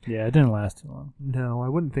 Yeah, it didn't last too long. No, I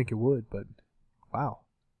wouldn't think it would, but wow.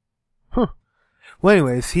 Huh. Well,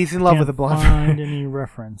 anyways, he's in love with a blonde Find any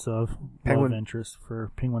reference of Penguin. love interest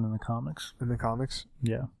for Penguin in the comics? in the comics.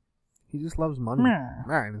 Yeah. He just loves money. Meh.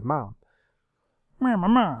 Right, and his mom.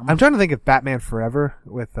 I'm trying to think of Batman Forever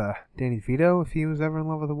with Danny DeVito, if he was ever in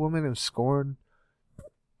love with a woman and scorned.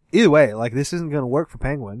 Either way, like, this isn't going to work for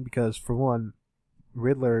Penguin because, for one,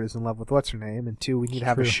 Riddler is in love with what's-her-name, and two, we need to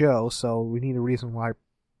have a show, so we need a reason why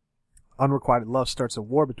unrequited love starts a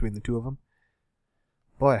war between the two of them.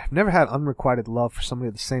 Boy, I've never had unrequited love for somebody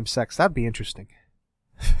of the same sex. That'd be interesting.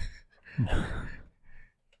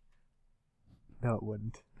 No, it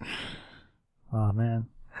wouldn't. Oh, man.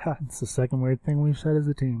 It's the second weird thing we've said as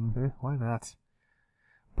a team. Why not?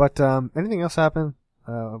 But, anything else happen?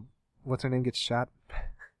 What's her name gets shot?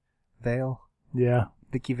 Vale? Yeah.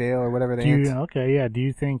 Vicky Vale or whatever they Okay, yeah. Do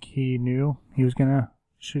you think he knew he was going to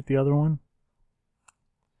shoot the other one?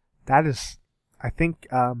 That is, I think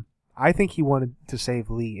he wanted to save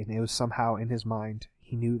Lee, and it was somehow in his mind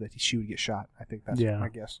he knew that she would get shot. I think that's my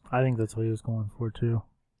guess. I think that's what he was going for, too.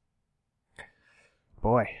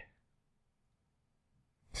 Boy.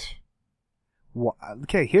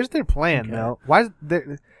 Okay, here's their plan, though. Why is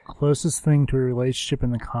there... Closest thing to a relationship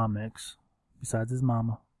in the comics, besides his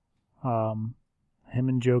mama, him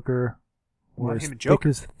and Joker were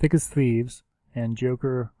thick as thieves, and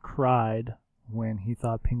Joker cried when he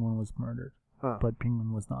thought Penguin was murdered. But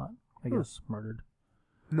Penguin was not, I guess, murdered.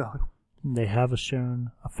 No. They have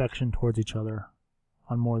shown affection towards each other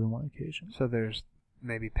on more than one occasion. So there's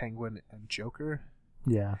maybe Penguin and Joker?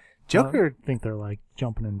 Yeah. Joker... I think they're like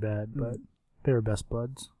jumping in bed, but they were best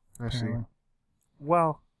buds. I see.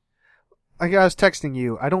 Well, I was texting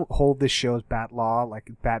you. I don't hold this show as Bat Law,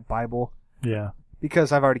 like Bat Bible. Yeah.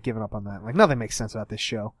 Because I've already given up on that. Like, nothing makes sense about this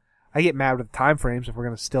show. I get mad with the time frames if we're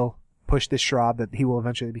going to still push this charade that he will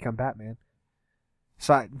eventually become Batman.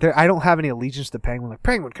 So I don't have any allegiance to Penguin. Like,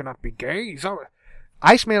 Penguin cannot be gay.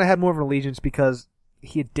 Iceman I had more of an allegiance because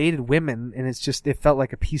he had dated women, and it felt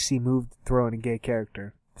like a PC move to throw in a gay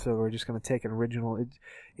character. So we're just going to take an original.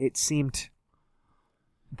 It seemed...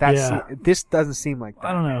 This doesn't seem like that.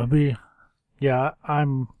 I don't know.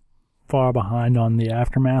 I'm far behind on the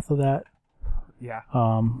aftermath of that. Yeah.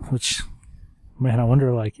 Which, man, I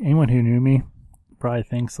wonder, like, anyone who knew me probably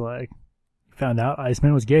thinks, like, found out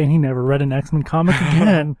Iceman was gay and he never read an X-Men comic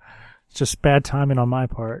again. It's just bad timing on my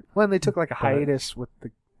part. Well, they took, like, a hiatus with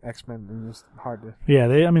the X-Men, and it was hard to... Yeah,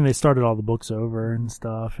 they started all the books over and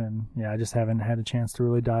stuff, and, I just haven't had a chance to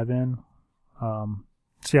really dive in. I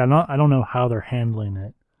don't know how they're handling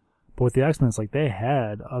it. But with the X-Men, it's like they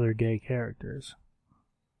had other gay characters.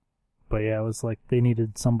 But it was like they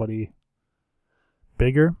needed somebody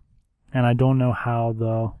bigger. And I don't know how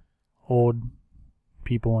the old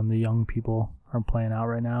people and the young people are playing out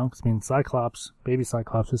right now. Because, Cyclops, baby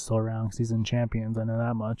Cyclops is still around because he's in Champions. I know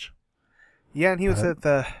that much. Yeah, and he was at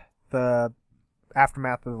the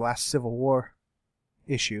aftermath of the last Civil War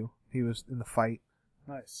issue. He was in the fight.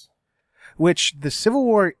 Nice. Which, the Civil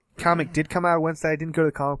War comic did come out Wednesday. I didn't go to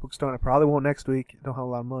the comic book store, and I probably won't next week. I don't have a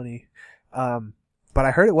lot of money. But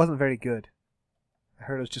I heard it wasn't very good. I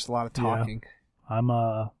heard it was just a lot of talking. Yeah. I'm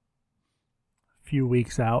a few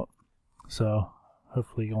weeks out, so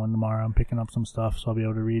hopefully going tomorrow I'm picking up some stuff, so I'll be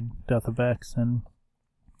able to read Death of X and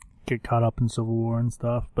get caught up in Civil War and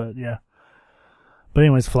stuff, but yeah. But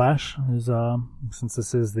anyways, Flash is, since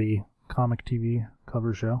this is the comic TV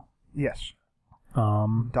cover show. Yes.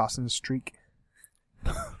 Dawson's Streak.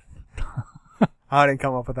 I didn't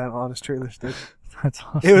come up with that. Honest Trailers did. That's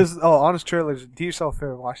awesome. It was Honest Trailers. Do yourself a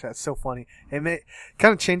favor, watch that. It's so funny. It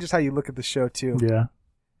kind of changes how you look at the show too. Yeah.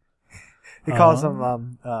 He calls him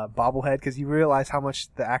bobblehead because you realize how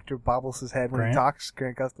much the actor bobbles his head when he talks.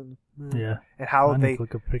 Grant Gustin. Yeah. And how they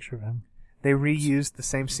look up a picture of him. They reuse the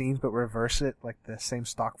same scenes but reverse it, like the same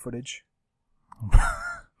stock footage.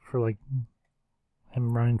 For like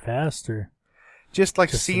him running fast or. Just like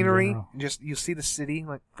scenery, just you see the city,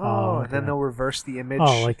 like and then they'll reverse the image.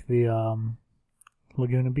 Oh, like the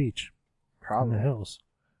Laguna Beach, probably in the hills.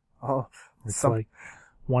 Oh, it's like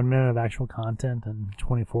 1 minute of actual content and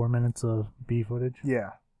 24 minutes of B footage. Yeah,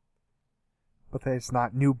 but it's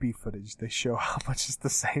not new B footage. They show how much is the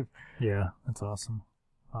same. Yeah, that's awesome.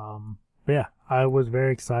 But yeah, I was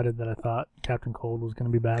very excited that I thought Captain Cold was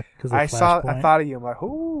going to be back because I thought of you. I'm like,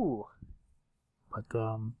 ooh, but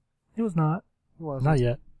it was not. Not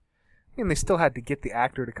yet. And they still had to get the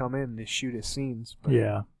actor to come in to shoot his scenes. But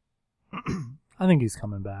yeah. I think he's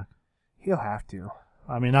coming back. He'll have to.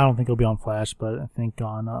 I don't think he'll be on Flash, but I think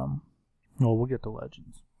on, we'll get to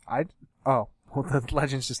Legends. The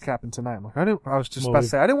Legends just happened tonight. I'm like, I was just about to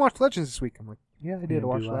say, I didn't watch Legends this week. I'm like, yeah, I did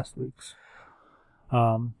watch last week's.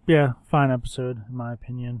 Yeah, fine episode, in my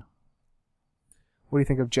opinion. What do you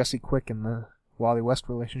think of Jesse Quick and the Wally West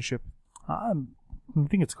relationship? I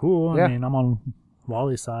think it's cool. Yeah. I'm on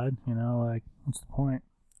Wally's side, like, what's the point?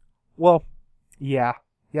 Well, Yeah.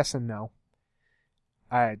 Yes and no.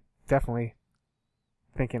 I definitely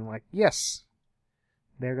thinking like, yes,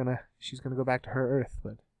 she's gonna go back to her Earth,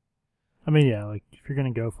 but I mean, yeah, like if you're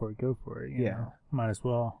gonna go for it, go for it. You Yeah. know? Might as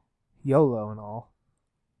well. YOLO and all.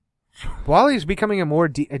 Wally's becoming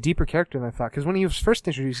a deeper character than I thought, because when he was first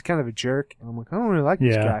introduced, he's kind of a jerk, and I'm like, I don't really like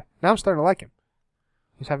this Yeah. guy. Now I'm starting to like him.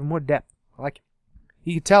 He's having more depth. I like him.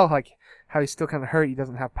 You can tell like how he's still kind of hurt. He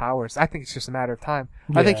doesn't have powers. I think it's just a matter of time.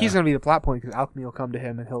 I think Yeah. he's going to be the plot point because Alchemy will come to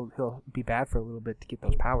him and he'll be bad for a little bit to get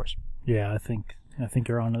those powers. Yeah, I think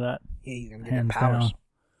you're onto that. Yeah, he's going to get Hands the powers.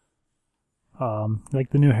 down.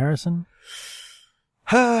 Like the new Harrison.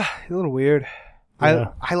 A little weird.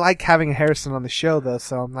 Yeah. I like having a Harrison on the show though,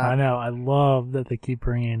 so I'm not. I know. I love that they keep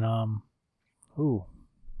bringing Tom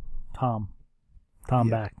Yeah.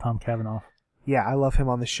 back. Tom Cavanaugh. Yeah, I love him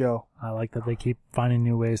on the show. I like that they keep finding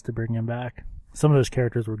new ways to bring him back. Some of those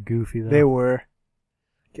characters were goofy though. They were.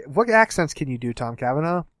 What accents can you do, Tom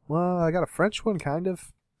Cavanaugh? Well, I got a French one, kind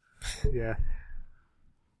of. Yeah.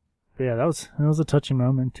 But yeah, that was a touching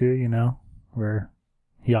moment too, you know, where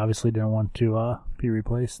he obviously didn't want to be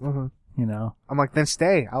replaced. Mm-hmm. You know. I'm like, then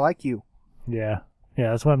stay. I like you. Yeah.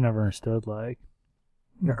 Yeah, that's what I've never understood. Like,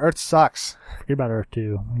 Your Earth sucks. forget about Earth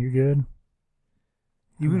 2. You're good.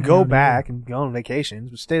 You can Yeah, go dude. back and go on vacations,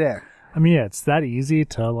 but stay there. I mean, yeah, it's that easy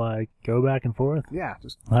to like go back and forth. Yeah,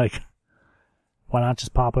 just Like, why not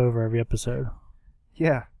just pop over every episode?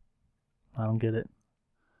 yeah. I don't get it.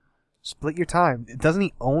 Split your time. Doesn't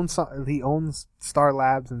he own? He owns Star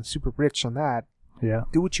Labs and super rich on that. Yeah,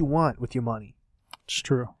 Do what you want with your money. it's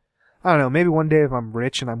true. I don't know. Maybe one day if I'm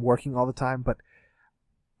rich and I'm working all the time, but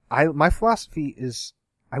my philosophy is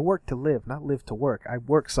I work to live, not live to work. I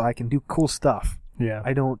work so I can do cool stuff. Yeah,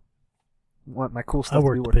 I don't want my cool I stuff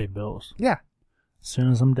work to be to work. pay bills. Yeah. As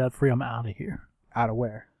soon as I'm debt free, I'm out of here. Out of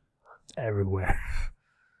where? Everywhere.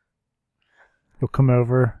 You'll come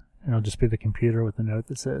over, and it'll just be the computer with a note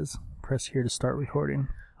that says, "Press here to start recording."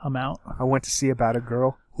 I'm out. I went to see About a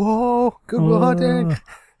Girl. Whoa, good hunting.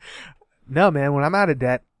 No, man, when I'm out of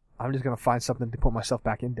debt, I'm just going to find something to put myself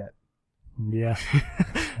back in debt. Yeah,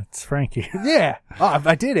 that's Frankie. Yeah. Oh,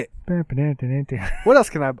 I did it. What else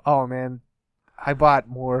can I... Oh, man. I bought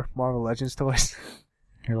more Marvel Legends toys.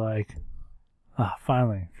 You're like,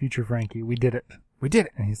 finally, future Frankie, we did it. We did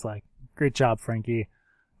it. And he's like, great job, Frankie.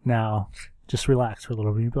 Now, just relax for a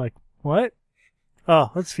little bit. You'd be like, what?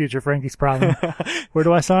 Oh, that's future Frankie's problem. Where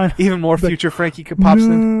do I sign? Even more future Frankie pops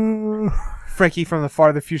in. No. Frankie from the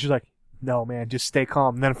farther future's like, no, man, just stay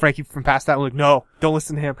calm. And then Frankie from past that was like, no, don't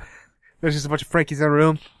listen to him. There's just a bunch of Frankies in a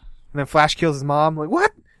room. And then Flash kills his mom. Like,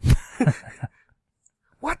 what?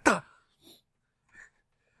 What the?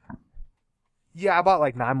 Yeah, I bought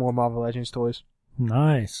like 9 more Marvel Legends toys.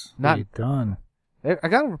 Nice. Not- What you done? I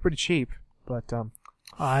got them for pretty cheap, but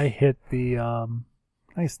I hit the, I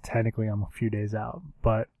guess technically I'm a few days out,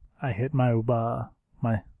 but I hit my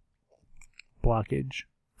my blockage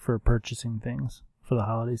for purchasing things for the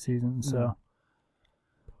holiday season, so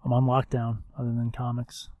I'm on lockdown other than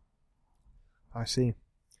comics. I see.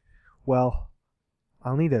 Well,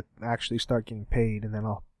 I'll need to actually start getting paid, and then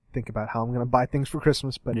I'll think about how I'm going to buy things for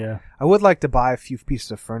Christmas. But Yeah. I would like to buy a few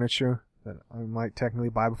pieces of furniture that I might technically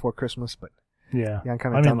buy before Christmas, but Yeah. yeah, I'm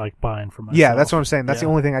kind I of mean, done. like buying for myself. Yeah, that's what I'm saying. That's the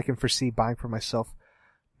Yeah. only thing I can foresee buying for myself.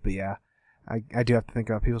 But yeah, I do have to think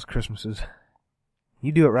about people's Christmases.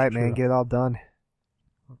 You do it right, man. True. Get it all done.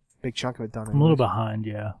 Big chunk of it done. I'm a little anyways. behind,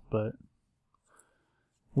 yeah, but at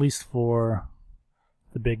least for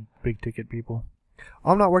the big ticket people.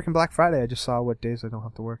 I'm not working Black Friday. I just saw what days I don't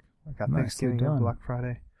have to work. I got Nicely Thanksgiving done. and Black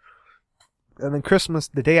Friday. And then Christmas,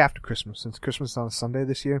 the day after Christmas, since Christmas is on a Sunday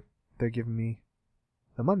this year, they're giving me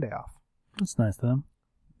the Monday off. That's nice to them.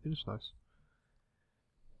 It is nice.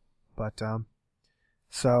 But,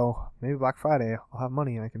 so maybe Black Friday I'll have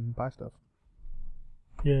money and I can buy stuff.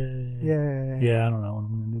 Yay. Yay. Yeah, I don't know what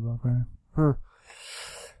I'm going to do about that. Huh.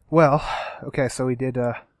 Well, okay, so we did,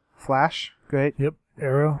 Flash. Great. Yep.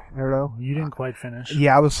 Arrow. You didn't quite finish.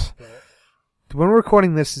 Yeah, I was... When we're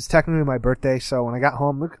recording this, it's technically my birthday, so when I got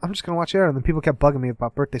home, look, I'm just going to watch Arrow. And then people kept bugging me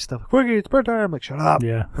about birthday stuff. Quickie, it's birthday. I'm like, shut up.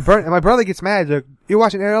 Yeah. And my brother gets mad. He's like, you're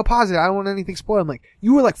watching Arrow? Pause it. I don't want anything spoiled. I'm like,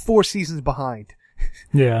 you were like 4 seasons behind.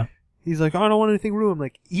 Yeah. He's like, I don't want anything ruined. I'm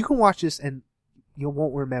like, you can watch this and you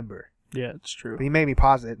won't remember. Yeah, it's true. But he made me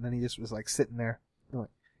pause it, and then he just was like sitting there. Like,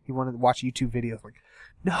 he wanted to watch YouTube videos. Like,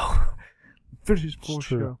 no. Finish this poor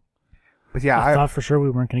true. show. But yeah, I thought for sure we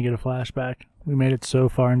weren't going to get a flashback. We made it so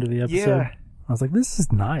far into the episode. Yeah. I was like, this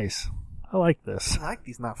is nice. I like this. I like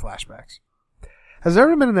these not flashbacks. Has there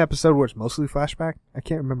ever been an episode where it's mostly flashback? I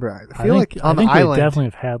can't remember. I feel like on the they island, definitely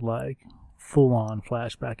have had like full-on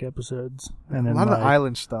flashback episodes. And a then lot of like, the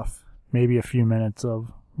island stuff. maybe a few minutes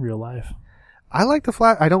of real life. I like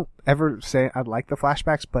the I don't ever say I'd like the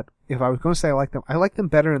flashbacks, but if I was going to say I like them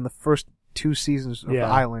better in the first 2 seasons of The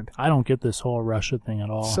Island. I don't get this whole Russia thing at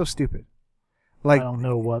all. It's so stupid. I don't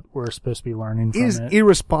know what we're supposed to be learning from it. Is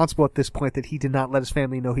irresponsible at this point that he did not let his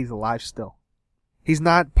family know he's alive still. He's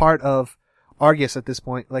not part of Argus at this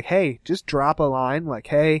point. Like, hey, just drop a line. Like,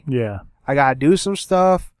 hey, I gotta do some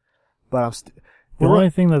stuff, but I'm the only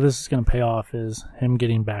thing that this is going to pay off is him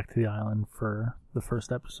getting back to the island for the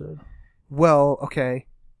first episode. Well, okay.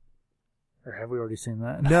 Or have we already seen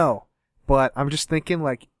that? No, but I'm just thinking,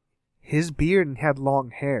 like, his beard had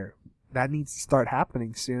long hair. That needs to start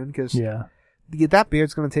happening soon, because that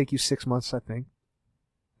beard's going to take you 6 months, I think,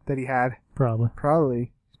 that he had.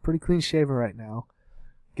 Probably. He's pretty clean shaven right now.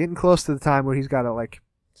 Getting close to the time where he's got to, like,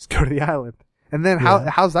 just go to the island. And then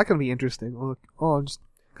how's that going to be interesting? Oh, I just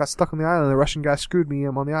got stuck on the island. The Russian guy screwed me.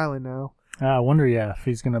 I'm on the island now. I wonder, if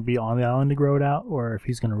he's going to be on the island to grow it out, or if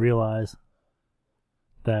he's going to realize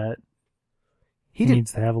that he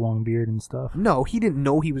needs to have a long beard and stuff. No, he didn't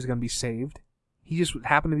know he was going to be saved. He just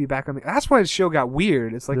happened to be back on the... That's why the show got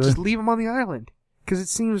weird. It's like, just leave him on the island. Because it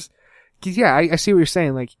seems... I see what you're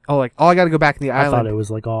saying. Like, I got to go back to the island. I thought it was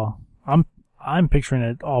like all... I'm picturing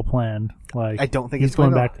it all planned. Like, I don't think he's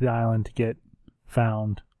going back to the island to get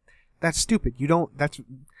found. That's stupid. You don't...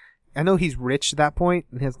 I know he's rich at that point,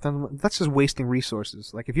 and has done. That's just wasting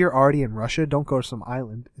resources. Like, if you're already in Russia, don't go to some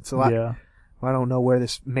island. It's a lot. Yeah. I don't know where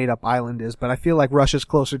this made-up island is, but I feel like Russia's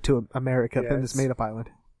closer to America than this made-up island.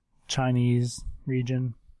 Chinese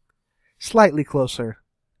region. Slightly closer.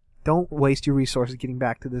 Don't waste your resources getting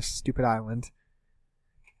back to this stupid island.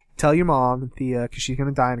 Tell your mom, Thea, because she's going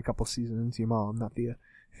to die in a couple seasons. Your mom, not Thea.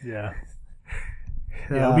 Yeah.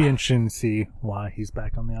 It'll be interesting to see why he's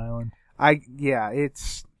back on the island.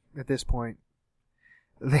 It's... At this point,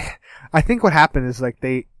 I think what happened is, like,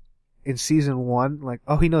 in season 1, like,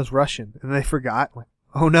 oh, he knows Russian, and they forgot. Like,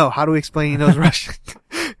 oh no, how do we explain he knows Russian?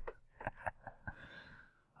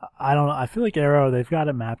 I don't know. I feel like Arrow, they've got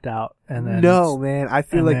it mapped out, and then no, man, I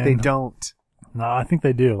feel like they don't. No, I think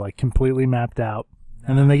they do, like, completely mapped out,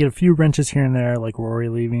 and then they get a few wrenches here and there, like Rory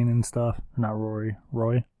leaving and stuff. Not Rory,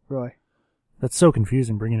 Roy. That's so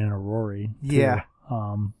confusing, bringing in a Rory. Too. Yeah.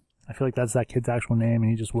 I feel like that's that kid's actual name, and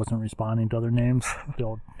he just wasn't responding to other names. The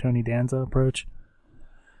old Tony Danza approach.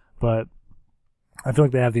 But I feel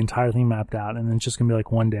like they have the entire thing mapped out, and then it's just going to be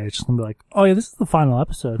like one day, it's just going to be like, oh yeah, this is the final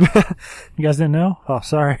episode. You guys didn't know? Oh,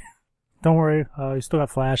 sorry. Don't worry. You still got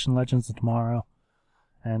Flash and Legends of Tomorrow.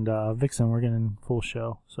 And Vixen, we're getting full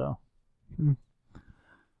show. So, but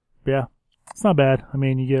yeah, it's not bad. I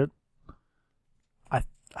mean, you get...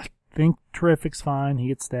 I think Terrific's fine. He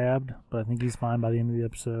gets stabbed, but I think he's fine by the end of the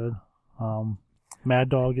episode. Mad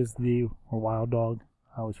Dog is or Wild Dog.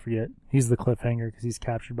 I always forget. He's the cliffhanger because he's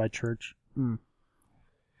captured by Church. Yeah,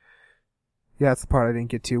 that's the part I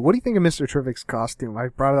didn't get to. What do you think of Mr. Terrific's costume? I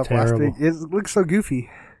brought it up last week. It looks so goofy.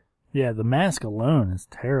 Yeah, the mask alone is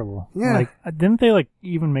terrible. Yeah. Like, didn't they like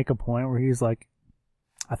even make a point where he's like,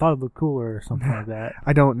 I thought it looked cooler or something like that?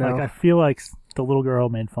 I don't know. Like, I feel like the little girl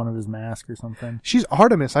made fun of his mask or something. She's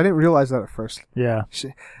Artemis. I didn't realize that at first. Yeah.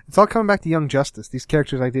 It's all coming back to Young Justice. These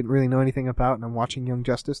characters I didn't really know anything about, and I'm watching Young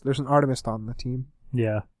Justice. There's an Artemis on the team.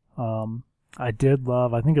 Yeah. I did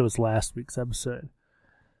love, I think it was last week's episode,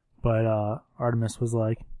 but Artemis was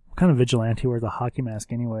like, what kind of vigilante wears a hockey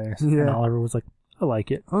mask anyways? Yeah. And Oliver was like, I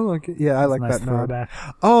like it. I like it. Yeah, I like nice that nod. throwback.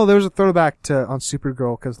 Oh, there was a throwback on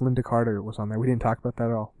Supergirl because Linda Carter was on there. We didn't talk about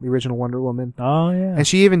that at all. The original Wonder Woman. Oh, yeah. And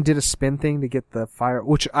she even did a spin thing to get the fire,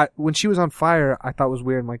 which when she was on fire, I thought was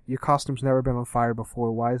weird. I'm like, your costume's never been on fire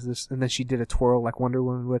before. Why is this? And then she did a twirl like Wonder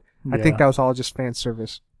Woman would. I think that was all just fan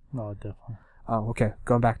service. Oh, definitely. Oh, okay.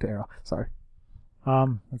 Going back to Arrow. Sorry.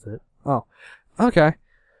 That's it. Oh, okay.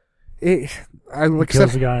 He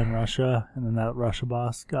kills the guy in Russia, and then that Russia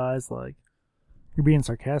boss guy's like, you're being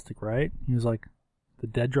sarcastic, right? He was like, the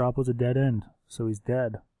dead drop was a dead end, so he's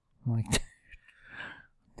dead. I'm like,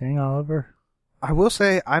 dang, Oliver. I will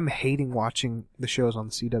say, I'm hating watching the shows on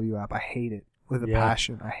the CW app. I hate it with a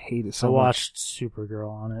passion. I hate it so much. I watched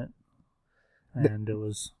Supergirl on it, and it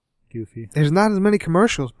was goofy. There's not as many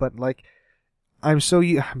commercials, but like, I'm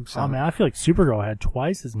sorry. Oh man, I feel like Supergirl had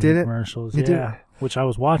twice as many commercials. It did. Which I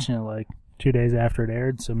was watching it like 2 days after it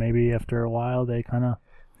aired, so maybe after a while they kind of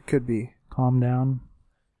could be calm down.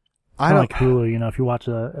 I don't like Hulu, you know, if you watch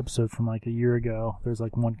an episode from like a year ago, there's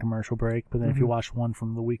like one commercial break, but then if you watch one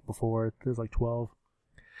from the week before, there's like 12.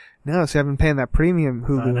 No, see, I've been paying that premium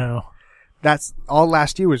Hulu. I know. That's all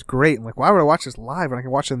last year was great. I'm like, why would I watch this live when I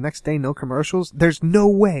can watch it the next day, no commercials? There's no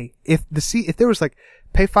way. If there was like,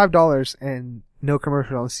 pay $5 and no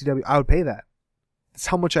commercial on the CW, I would pay that. That's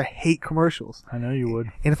how much I hate commercials. I know you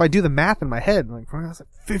would. And if I do the math in my head, I'm like, I was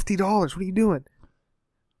like $50. What are you doing?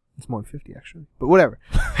 It's more than 50 actually, but whatever.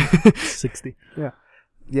 60.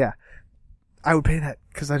 Yeah. I would pay that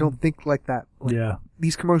because I don't think like that. Like, Yeah.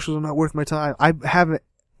 these commercials are not worth my time. I have a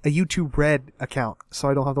YouTube Red account, so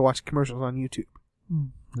I don't have to watch commercials on YouTube.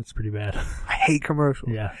 That's pretty bad. I hate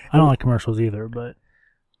commercials. Yeah. I don't like commercials either, but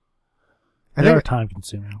I they think are time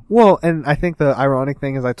consuming. Well, and I think the ironic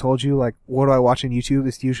thing is I told you, like, what do I watch on YouTube?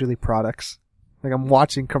 It's usually products. Like, I'm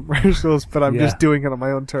watching commercials, but I'm just doing it on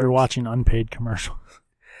my own terms. You're watching unpaid commercials.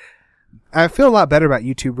 I feel a lot better about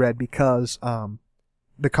YouTube Red because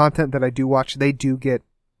the content that I do watch, they do get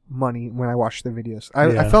money when I watch their videos.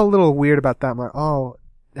 I felt a little weird about that. I'm like, oh,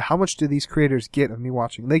 how much do these creators get of me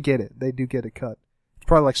watching? They get it. They do get a cut. It's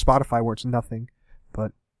probably like Spotify where it's nothing,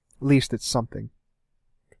 but at least it's something.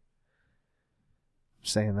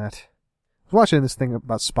 Saying that. I was watching this thing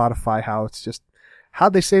about Spotify, how it's just,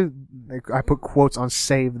 how'd they save, like, I put quotes on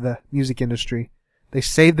save the music industry. They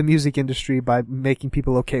saved the music industry by making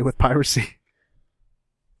people okay with piracy.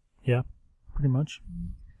 Yeah, pretty much.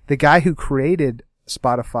 The guy who created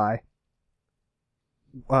Spotify,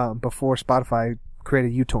 before Spotify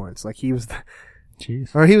created uTorrents, like he was the,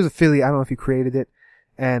 Jeez. or he was affiliate, I don't know if he created it,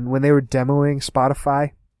 and when they were demoing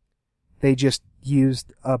Spotify, they just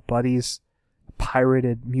used a buddy's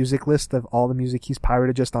pirated music list of all the music he's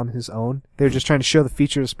pirated just on his own. They were just trying to show the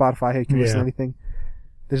features of Spotify. Hey, you can listen to anything.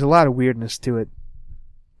 There's a lot of weirdness to it.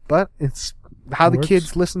 But it's how the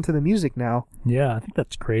kids listen to the music now. Yeah, I think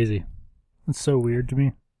that's crazy. It's so weird to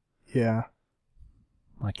me. Yeah.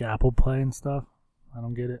 Like Apple Play and stuff. I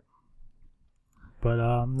don't get it. But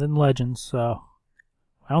then Legends, so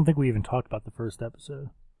I don't think we even talked about the first episode.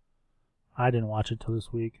 I didn't watch it till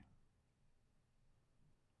this week.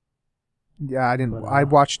 Yeah, I didn't. But, I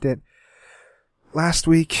watched it last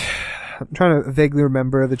week. I'm trying to vaguely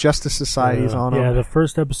remember. The Justice Society's on. Yeah, the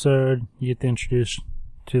first episode, you get introduced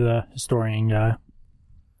to the historian guy.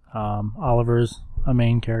 Oliver's a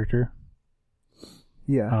main character.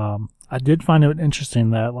 Yeah. I did find it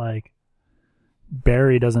interesting that, like,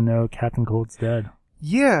 Barry doesn't know Captain Cold's dead.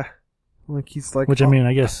 Yeah. Like, he's like... Which, I mean,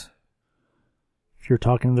 I guess if you're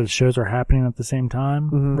talking the shows are happening at the same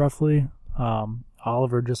time, roughly,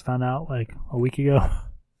 Oliver just found out, like, a week ago.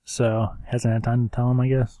 So, hasn't had time to tell him, I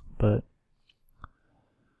guess. But...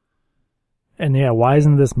 And, yeah, why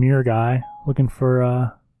isn't this mirror guy looking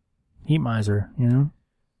for Heat Miser, you know?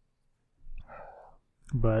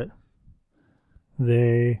 But...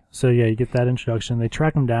 So yeah, you get that introduction. They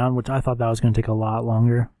track him down, which I thought that was going to take a lot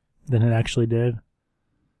longer than it actually did.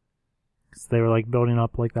 Because they were like building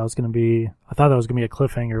up like that was going to be, I thought that was going to be a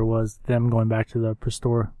cliffhanger, was them going back to the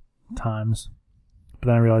Prestor times. But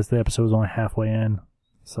then I realized the episode was only halfway in.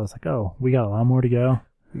 So I was like, oh, we got a lot more to go.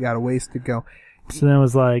 We got a ways to go. So then it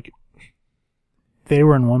was like, they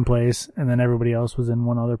were in one place and then everybody else was in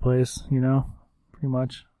one other place, you know? Pretty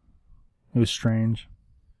much. It was strange.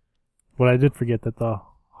 But I did forget that the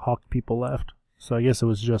Hawk people left. So I guess it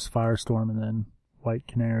was just Firestorm and then White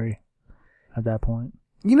Canary at that point.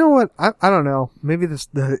 You know what? I don't know. Maybe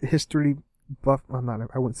the history buff...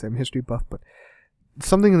 I wouldn't say I'm history buff, but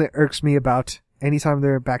something that irks me about anytime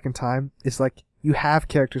they're back in time is like, you have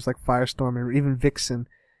characters like Firestorm or even Vixen.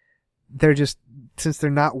 They're just... Since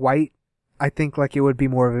they're not white, I think like it would be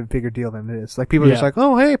more of a bigger deal than it is. Like people are just like,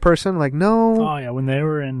 oh, hey, person. Like, no. Oh, yeah. When they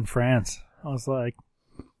were in France, I was like...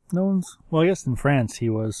 No one's... Well, I guess in France he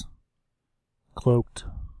was cloaked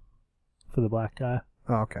for the black guy.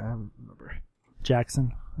 Oh, okay. I don't remember.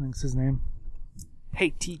 Jackson, I think's his name. Hey,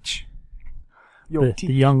 Teach. Yo,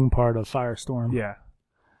 The young part of Firestorm. Yeah.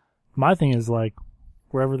 My thing is, like,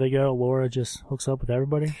 wherever they go, Laura just hooks up with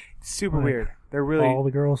everybody. Super like, weird. They're really... All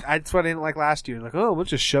the girls. That's what I didn't like last year. Like, oh, we'll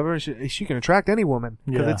just shove her. She can attract any woman.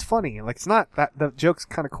 Because it's funny. Like, it's not... The joke's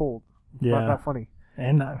kind of cold. Yeah. Not that funny.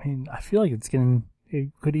 And, I mean, I feel like it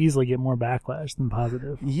could easily get more backlash than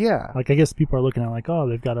positive. Yeah. Like, I guess people are looking at like, oh,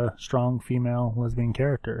 they've got a strong female lesbian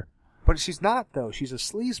character. But she's not, though. She's a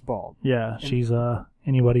sleazeball. Yeah, she's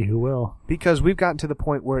anybody who will. Because we've gotten to the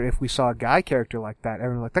point where if we saw a guy character like that,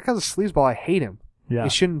 everyone's like, that guy's a sleazeball, I hate him. Yeah.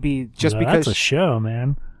 It shouldn't be just because... That's a show,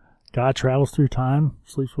 man. Guy travels through time,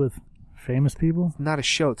 sleeps with famous people. It's not a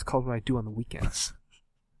show. It's called What I Do on the Weekends.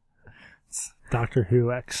 It's Doctor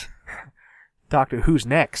Who X. Doctor Who's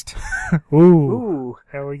Next. Ooh.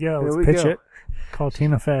 There we go. Let's pitch it. Call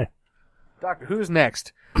Tina Fey. Doctor Who's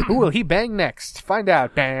Next. Who will he bang next? Find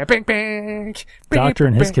out. Bang, bang, bang. Doctor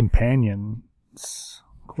and his companions.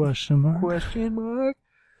 Question mark.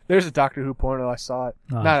 There's a Doctor Who porno. I saw it.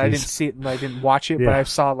 I didn't see it and I didn't watch it, but I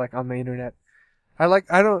saw it like on the internet. I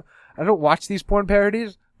don't watch these porn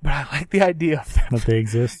parodies, but I like the idea of them. That they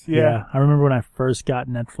exist. Yeah. I remember when I first got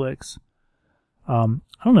Netflix. I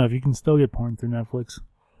don't know if you can still get porn through Netflix,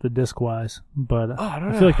 the disc-wise, but I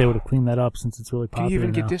don't know. feel like they would have cleaned that up since it's really Can popular you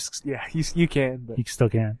even now. get discs? Yeah, you can. But You still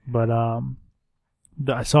can, but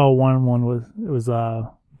I saw one was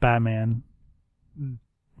Batman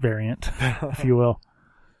variant, if you will.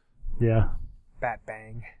 Yeah, Bat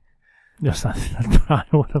Bang. that's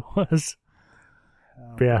probably what it was.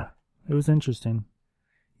 But yeah, it was interesting.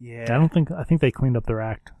 Yeah. I think they cleaned up their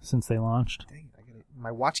act since they launched. Dang,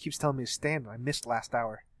 my watch keeps telling me to stand. I missed last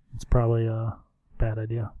hour. It's probably a bad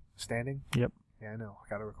idea. Standing? Yep. Yeah, I know. I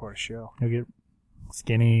gotta record a show. You'll get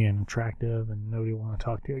skinny and attractive, and nobody will want to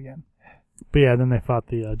talk to you again. But yeah, then they fought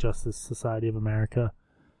the Justice Society of America.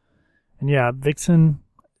 And yeah, Vixen,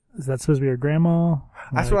 is that supposed to be her grandma?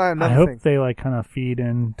 That's Like, what I I hope think. they like kind of feed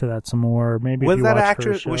into that some more. Maybe Was if you that watch her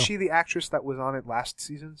actress? show. Was she the actress that was on it last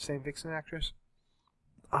season? Same Vixen actress?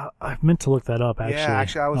 I meant to look that up actually. Yeah,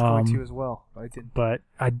 actually, I was going to as well, but I didn't. But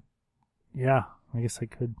I guess I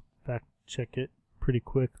could fact check it pretty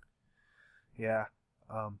quick. Yeah.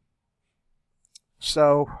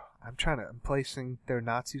 So I'm placing their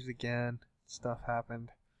Nazis again. Stuff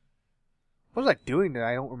happened. What was I doing there?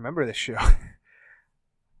 I don't remember this show.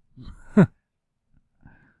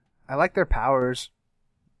 I like their powers.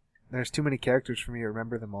 There's too many characters for me to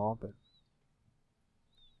remember them all, but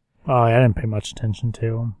Oh, I didn't pay much attention to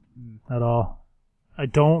them at all. I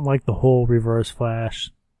don't like the whole Reverse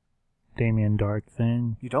Flash, Damien Dark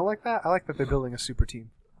thing. you don't like that? I like that they're building a super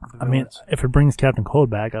team. of the I mean, villains. if it brings Captain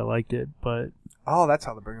Cold back, I liked it, but Oh, that's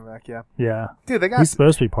how they bring him back, yeah. yeah. Dude, they got... He's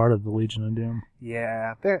supposed to be part of the Legion of Doom,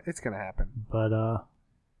 Yeah, it's gonna happen. but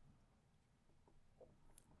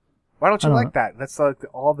Why don't you I don't like that? That's like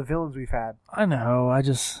all the villains we've had. I know,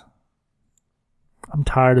 I'm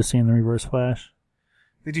tired of seeing the Reverse Flash.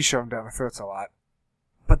 They do shove them down our throats a lot.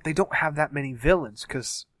 But they don't have that many villains,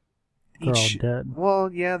 because They're all dead.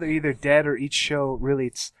 Well, yeah, they're either dead or each show, really,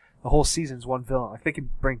 it's the whole season's one villain. Like, they could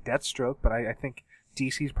bring Deathstroke, but I think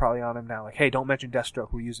DC's probably on him now. Like, hey, don't mention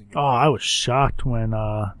Deathstroke, we're using him. Oh, I was shocked when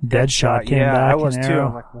Deadshot came yeah, back. I was in too. Arrow.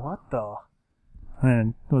 I'm like, what the?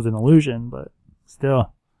 And it was an illusion, but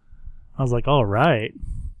still. I was like, all right.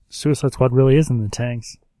 Suicide Squad really is in the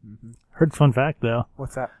tanks. Mm-hmm. Heard fun fact, though.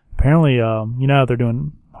 What's that? Apparently, you know how they're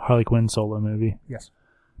doing Harley Quinn solo movie? Yes.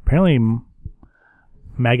 Apparently,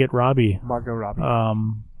 Margot Robbie Margot Robbie.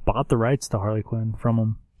 bought the rights to Harley Quinn from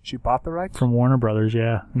him. She bought the rights? From Warner Brothers,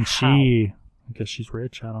 yeah. And How? I guess she's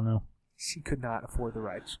rich, I don't know. She could not afford the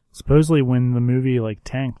rights. Supposedly when the movie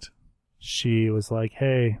tanked, she was like,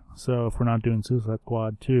 hey, so if we're not doing Suicide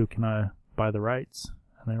Squad 2, can I buy the rights?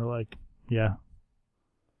 And they were like, yeah.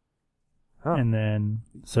 Huh. And then,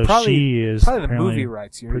 so Probably- she is Probably the apparently movie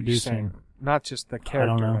rights you're producing. saying. Not just the don't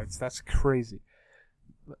character know. rights. That's crazy.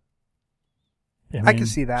 I can mean,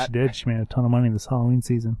 see that. She did. She made a ton of money this Halloween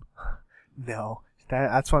season. No.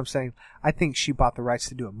 That's what I'm saying. I think she bought the rights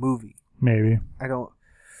to do a movie. Maybe. I don't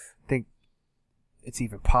think it's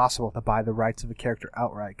even possible to buy the rights of a character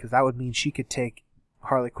outright, because that would mean she could take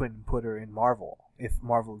Harley Quinn and put her in Marvel, if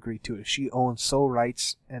Marvel agreed to it. If she owns sole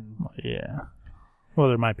rights and... Yeah. Well,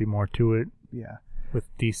 there might be more to it Yeah. with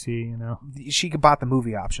DC, you know. She could buy the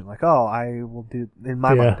movie option. Like, oh, I will do... In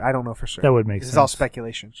my Yeah. mind, I don't know for sure. That would make This sense. is all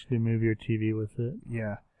speculation. Do movie or TV with it.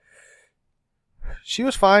 Yeah. She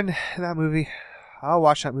was fine in that movie. I'll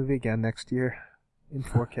watch that movie again next year in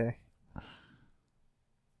 4K.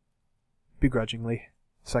 Begrudgingly.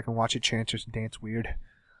 So I can watch it chances and dance weird.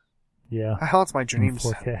 Yeah. That haunts my dreams.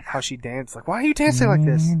 4K. How she danced. Like, why are you dancing like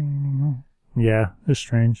this? Yeah, it's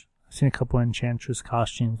strange. I've seen a couple of Enchantress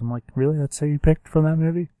costumes. I'm like, really? That's how you picked from that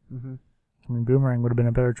movie? Mm-hmm. I mean, Boomerang would have been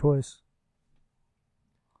a better choice.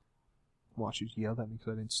 Watch you yelled at me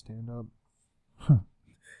because I didn't stand up. Huh.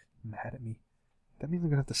 Mad at me. That means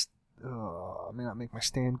I'm going to have to... I may not make my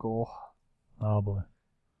stand goal. Oh, boy.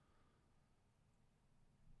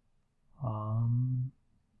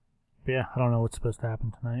 But yeah, I don't know what's supposed to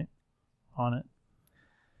happen tonight on it.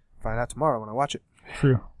 Find out tomorrow when I watch it.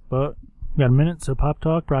 True. But we got a minute, so Pop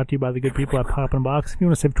Talk brought to you by the good people at Pop in a Box. If you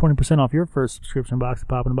want to save 20% off your first subscription box at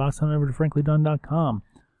Pop in a Box, head over to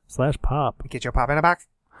franklydunn.com/pop. Get your pop in a box.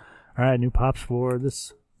 All right, new pops for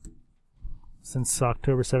this since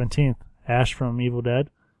October 17th. Ash from Evil Dead.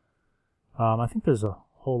 I think there's a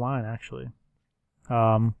whole line, actually.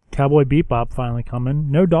 Cowboy Bebop finally coming.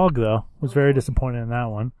 No dog, though. Was very disappointed in that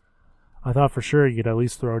one. I thought for sure you could at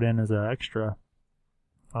least throw it in as an extra.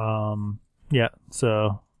 Yeah,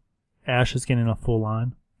 so Ash is getting a full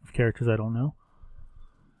line of characters I don't know.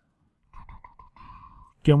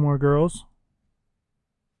 Gilmore Girls.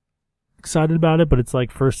 Excited about it, but it's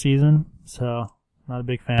like first season, so Not a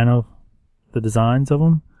big fan of the designs of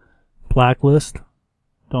them. Blacklist.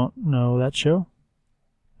 Don't know that show.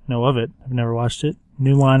 Know of it. I've never watched it.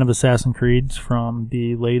 New line of Assassin's Creeds from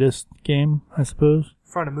the latest game, I suppose.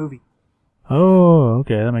 Front of movie. Oh,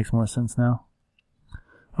 okay. That makes more sense now.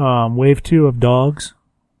 Wave 2 of Dogs.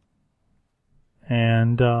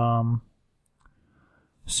 And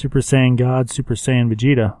Super Saiyan God, Super Saiyan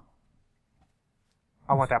Vegeta.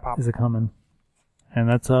 I want that pop. Is it coming? And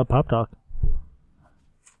that's Pop Talk.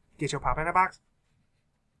 Get your pop in a box.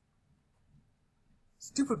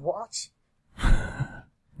 Stupid watch.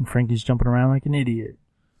 And Frankie's jumping around like an idiot.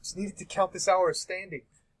 Just needed to count this hour of standing.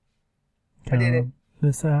 I did it.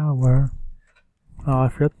 This hour. Oh, I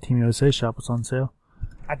forgot the Team USA shop was on sale.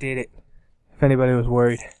 I did it. If anybody was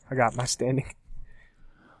worried, I got my standing.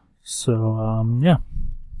 So, yeah.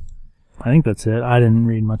 I think that's it. I didn't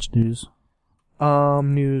read much news.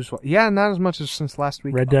 News. Yeah, not as much as since last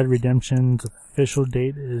week. Red Dead Redemption's official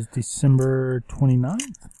date is December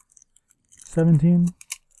 29th? 17?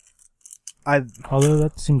 Although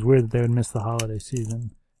that seems weird that they would miss the holiday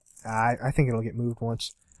season. I think it'll get moved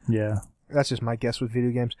once. Yeah. That's just my guess with video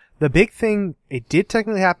games. The big thing, it did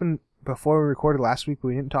technically happen before we recorded last week, but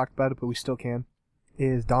we didn't talk about it, but we still can,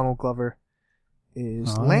 is Donald Glover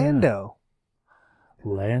is Lando. Yeah.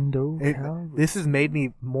 Lando? This has made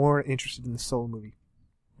me more interested in the Solo movie.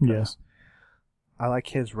 Yes. I like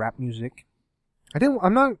his rap music.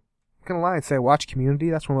 I'm not gonna lie and say I watched Community.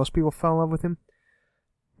 That's where most people fell in love with him.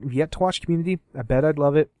 I've yet to watch Community. I bet I'd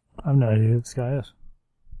love it. I have no idea who this guy is.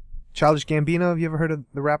 Childish Gambino, have you ever heard of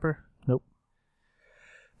the rapper? Nope.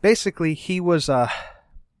 Basically, he was the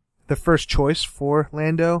first choice for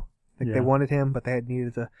Lando. They wanted him, but they had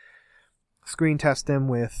needed to screen test him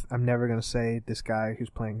with, I'm never going to say this guy who's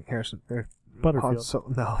playing Harrison.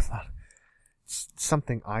 Butterfield. No, it's not. It's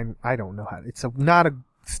something I don't know how. It's not a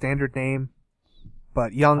standard name,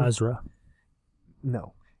 but young. Ezra.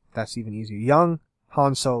 No, that's even easier. Young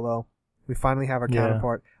Han Solo. We finally have our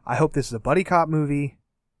counterpart. I hope this is a buddy cop movie.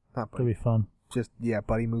 Not buddy. It'll be fun. Just,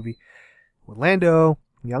 buddy movie. With Lando,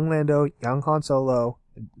 young Han Solo,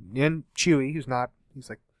 and Chewie, he's not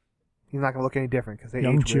going to look any different because they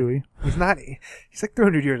young age Chewie. He's like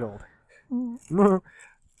 300 years old.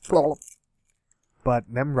 But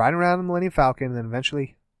them riding around the Millennium Falcon, and then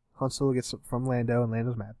eventually Han Solo gets from Lando, and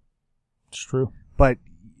Lando's mad. It's true. But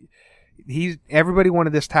everybody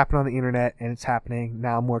wanted this to happen on the internet, and it's happening.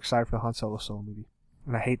 Now I'm more excited for the Han Solo movie.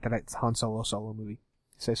 And I hate that it's Han Solo movie.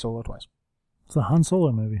 Say Solo twice. It's a Han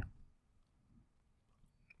Solo movie.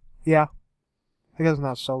 Yeah. I guess it's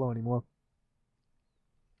not Solo anymore.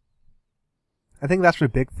 I think that's the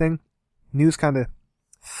big thing. News kind of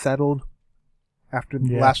settled after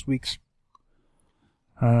last week's.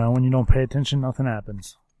 When you don't pay attention, nothing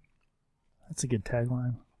happens. That's a good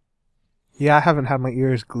tagline. Yeah, I haven't had my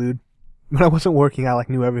ears glued. When I wasn't working, I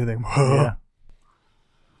knew everything. Yeah,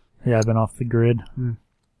 I've been off the grid.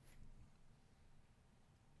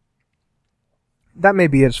 That may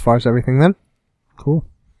be it as far as everything then. Cool.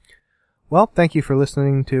 Well, thank you for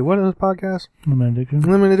listening to what is this podcast? Limited Addiction.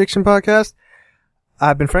 Limited Addiction Podcast.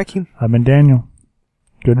 I've been Frankie. I've been Daniel.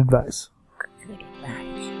 Good advice.